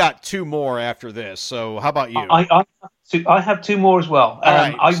I've only got two more after this. So how about you? I have two more as well. All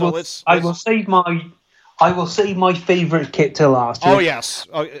right, I will save my favorite kit till last. Oh yes.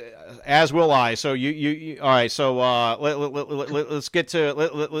 As will I. So you all right? So let's get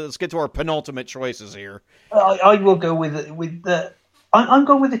to our penultimate choices here. I will go with the. I'm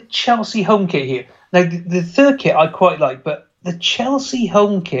going with the Chelsea home kit here. Now the third kit I quite like, but the Chelsea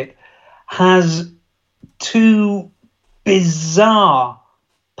home kit has two bizarre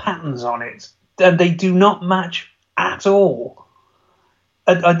patterns on it, and they do not match at all.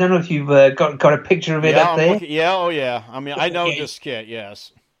 I don't know if you've got a picture of it up there. Yeah. I mean, I know this kit.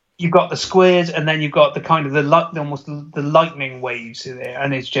 Yes. You've got the squares, and then you've got the kind of almost the lightning waves there,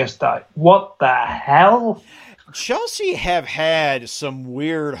 and it's just like, what the hell? Chelsea have had some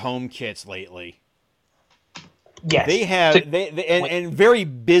weird home kits lately. Yes, they have, and very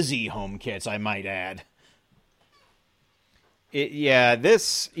busy home kits, I might add. Again,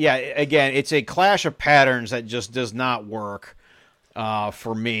 it's a clash of patterns that just does not work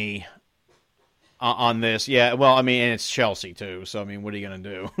for me. On this, yeah. Well, I mean, and it's Chelsea too. So, I mean, what are you going to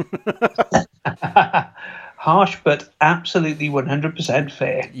do? Harsh, but absolutely 100%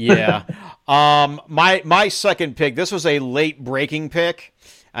 fair. Yeah. My second pick. This was a late breaking pick.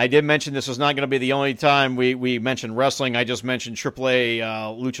 I did mention this was not going to be the only time we mentioned wrestling. I just mentioned AAA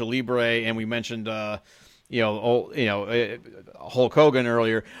Lucha Libre, and we mentioned Hulk Hogan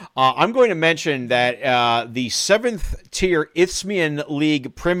earlier. I'm going to mention that the 7th tier Isthmian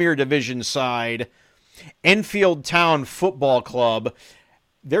League Premier Division side, Enfield Town Football Club,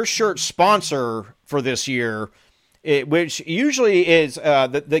 their shirt sponsor for this year, which usually is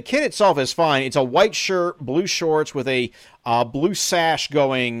the kit itself is fine. It's a white shirt, blue shorts with a blue sash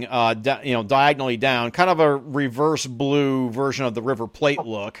going diagonally down, kind of a reverse blue version of the River Plate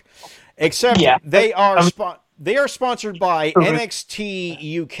look. Except they are sponsored by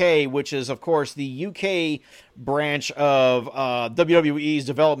NXT UK, which is, of course, the UK branch of WWE's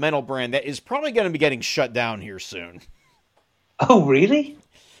developmental brand that is probably going to be getting shut down here soon. Oh, really?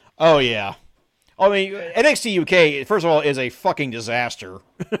 Oh, yeah. I mean, NXT UK, first of all, is a fucking disaster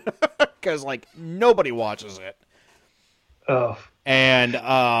because, nobody watches it. Oh. And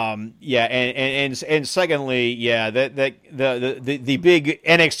and secondly, the big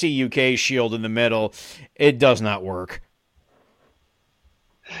NXT UK shield in the middle, it does not work.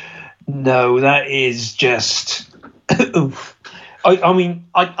 No, that is just oof. I'm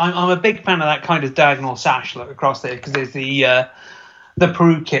a big fan of that kind of diagonal sash look across there, because there's the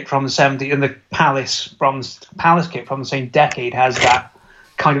Peru kit from the '70s, and the Palace kit from the same decade has that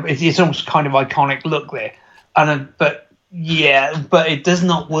kind of, it's almost kind of iconic look there. But it does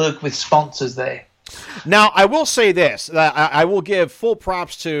not work with sponsors there. Now, I will say this: I will give full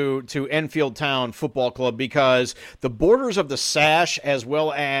props to Enfield Town Football Club, because the borders of the sash, as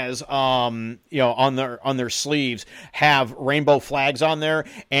well as on their sleeves, have rainbow flags on there,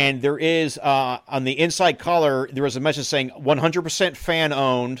 and there is on the inside collar there is a message saying 100% fan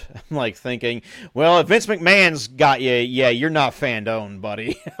owned. I'm like thinking, well, if Vince McMahon's got you, yeah, you're not fan owned,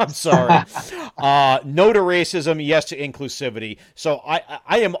 buddy. I'm sorry. No to racism, yes to inclusivity. So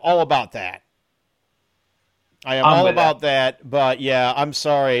I am all about that. I am all about that, but yeah, I'm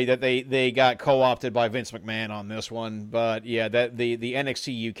sorry that they got co-opted by Vince McMahon on this one. But yeah, that the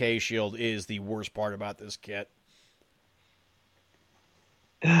NXT UK Shield is the worst part about this kit.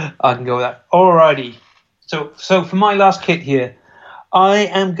 I can go with that. Alrighty. So for my last kit here,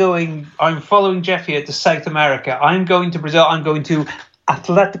 I'm following Jeff here to South America. I'm going to Brazil. I'm going to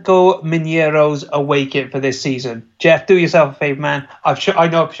Atletico Mineiro's away kit for this season. Jeff, do yourself a favor, man. I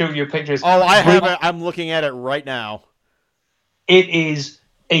know I've shown you pictures. Oh, I have it. I'm looking at it right now. It is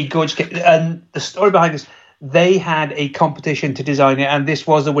a gorgeous kit. And the story behind this, they had a competition to design it, and this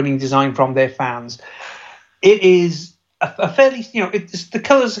was the winning design from their fans. It is a fairly, the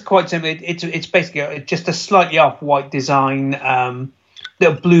colours are quite similar. It's basically just a slightly off-white design,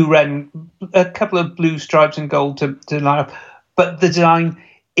 the blue, red, a couple of blue stripes and gold to line up. But the design,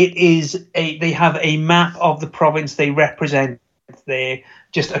 they have a map of the province they represent there,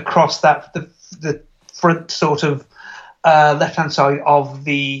 just across the front sort of left-hand side of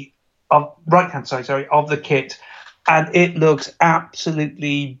right-hand side, of the kit. And it looks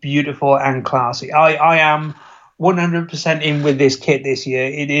absolutely beautiful and classy. I am 100% in with this kit this year.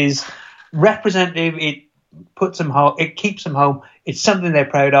 It is representative. It puts them home. It keeps them home. It's something they're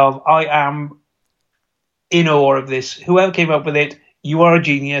proud of. I am in awe of this. Whoever came up with it, you are a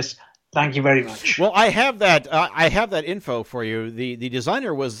genius. Thank you very much. Well, I have that info for you. The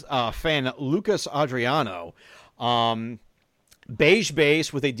designer was fan Lucas Adriano. Beige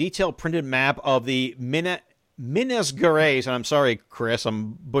base with a detailed printed map of the Minas Gerais, and I'm sorry, Chris,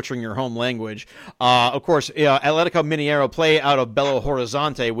 I'm butchering your home language. Of course, Atletico Mineiro play out of Belo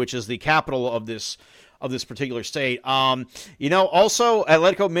Horizonte, which is the capital of this particular state. Also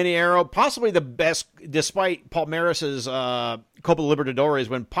Atletico Mineiro, possibly the best, despite Palmeiras' Copa Libertadores,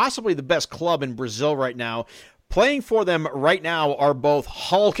 when possibly the best club in Brazil right now. Playing for them right now are both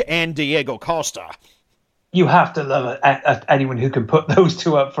Hulk and Diego Costa. You have to love it. Anyone who can put those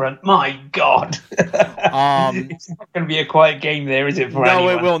two up front. My God. It's not going to be a quiet game there, is it, for anyone? No,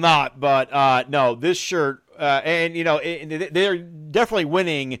 it will not. But no, this shirt, they're definitely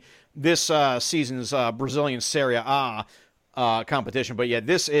winning this season's Brazilian Serie A competition. But yeah,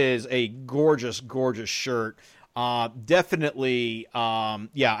 this is a gorgeous, gorgeous shirt. Definitely,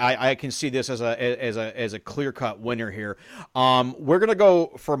 I can see this as a clear-cut winner here. We're gonna go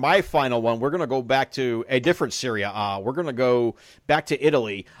for my final one. We're gonna go back to a different Serie A. We're gonna go back to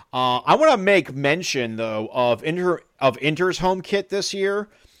Italy. I want to make mention though of Inter's home kit this year.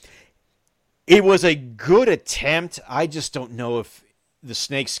 It was a good attempt. I just don't know if the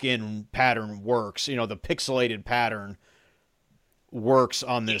snakeskin pattern works. The pixelated pattern works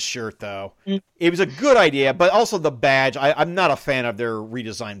on this shirt, though. It was a good idea, but also the badge. I'm not a fan of their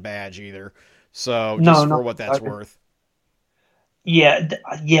redesigned badge either. So just for what that's worth. Yeah,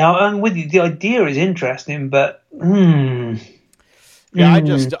 I'm with you. The idea is interesting, but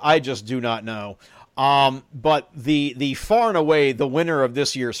I just do not know. But the far and away the winner of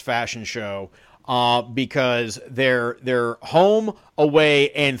this year's fashion show, because their home,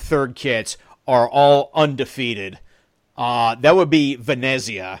 away, and third kits are all undefeated. That would be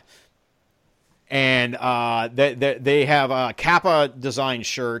Venezia, and they have Kappa design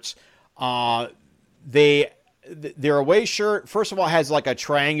shirts. Their away shirt, first of all, has like a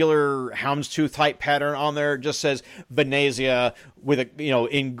triangular houndstooth type pattern on there. It just says Venezia with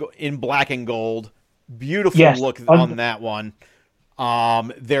in black and gold. Beautiful look on that one.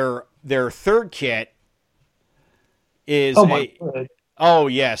 Their third kit is Oh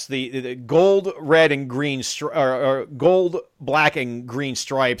yes, the gold, red, and green or gold, black, and green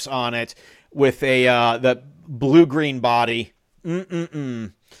stripes on it with the blue-green body.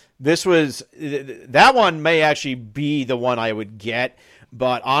 This was that one may actually be the one I would get,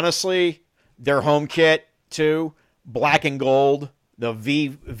 but honestly, their home kit too, black and gold, the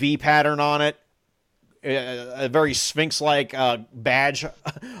V pattern on it, a very Sphinx-like badge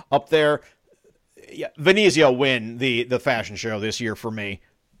up there. yeah, Venezia will win the fashion show this year for me.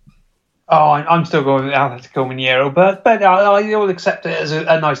 Oh, I'm still going with Atletico Mineiro, but I will accept it as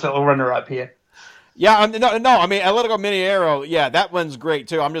a nice little runner-up here. Yeah, I mean Atletico Mineiro, yeah, that one's great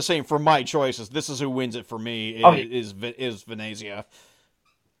too. I'm just saying for my choices, this is who wins it for me is Venezia.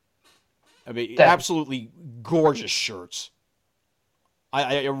 I mean, absolutely gorgeous shirts.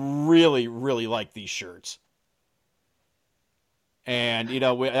 I really, really like these shirts. And I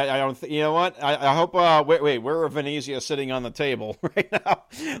don't. You know what? I hope. Wait. Where are Venezia sitting on the table right now?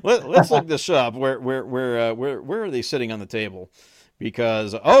 Let's look this up. Where are they sitting on the table?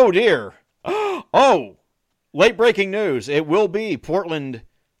 Because oh dear, oh, late breaking news. It will be Portland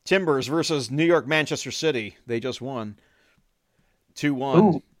Timbers versus New York Manchester City. They just won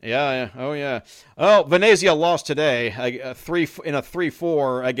 2-1. Yeah. Oh, yeah. Oh, Venezia lost today, in a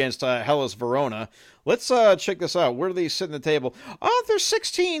 3-4 against Hellas Verona. Let's check this out. Where do they sit in the table? Oh, they're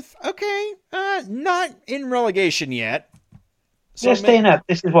 16th. Okay. Not in relegation yet. So they're staying up.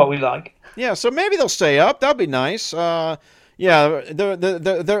 This is what we like. Yeah, so maybe they'll stay up. That'll be nice. Yeah,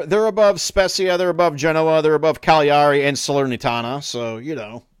 they're above Spezia, they're above Genoa, they're above Cagliari and Salernitana. So,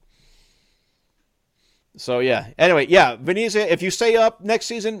 So, yeah. Anyway, yeah, Venezia, if you stay up next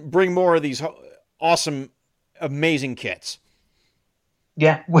season, bring more of these awesome, amazing kits.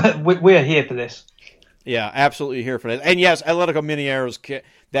 Yeah, we're here for this. Yeah, absolutely here for this. And yes, Atletico Mineiro's kit,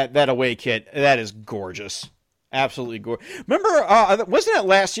 that away kit, that is gorgeous. Absolutely gorgeous. Remember, wasn't it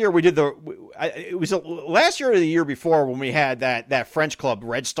last year we did it was last year or the year before when we had that French club,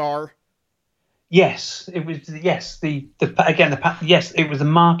 Red Star? Yes, it was. Yes, yes, it was the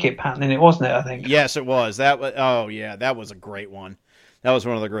market pattern, wasn't it? I think. Yes, it was. That was a great one. That was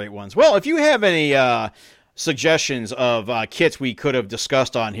one of the great ones. Well, if you have any suggestions of kits we could have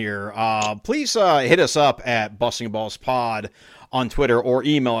discussed on here, please hit us up at Busting Balls Pod on Twitter or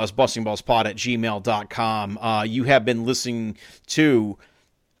email us bustingballspod@gmail.com. You have been listening to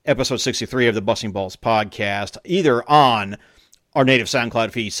episode 63 of the Busting Balls podcast, either on our native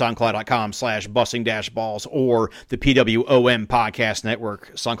SoundCloud feed, soundcloud.com/busting-balls, or the PWOM podcast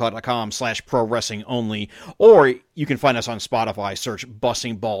network, soundcloud.com/pro wrestling only, or you can find us on Spotify, search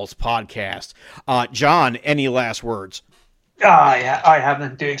Busting Balls podcast. John, any last words? Yeah, I have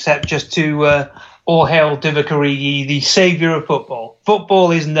nothing to except just to all hail Divock Origi, the savior of football.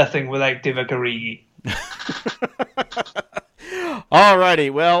 Football is nothing without Divock Origi.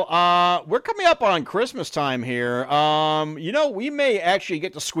 Alrighty, well, we're coming up on Christmas time here. We may actually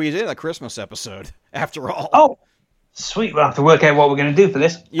get to squeeze in a Christmas episode after all. Oh, sweet. We'll have to work out what we're going to do for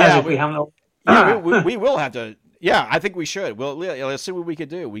this. Yeah, we will have to. Yeah, I think we should. Well, let's see what we could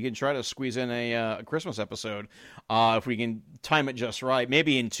do. We can try to squeeze in a Christmas episode if we can time it just right.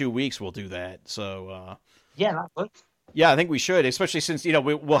 Maybe in 2 weeks we'll do that. So yeah, that works. Yeah, I think we should, especially since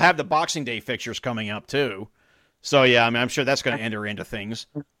we'll have the Boxing Day fixtures coming up too. So yeah, I mean, I'm sure that's going to enter into things.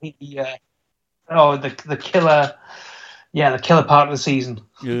 The killer, the killer part of the season,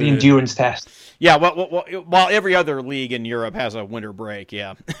 the endurance test. Yeah, well, while every other league in Europe has a winter break,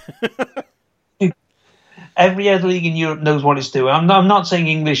 yeah. Every other league in Europe knows what it's doing. I'm not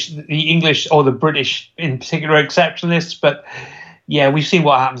saying the English or the British in particular are exceptionalists, but yeah, we've seen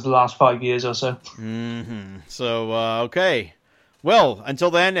what happens the last 5 years or so. Mm-hmm. So okay. Well,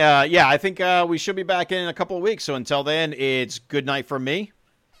 until then, I think we should be back in a couple of weeks. So until then, it's good night from me.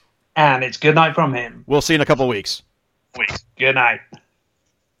 And it's good night from him. We'll see you in a couple of weeks. Good night.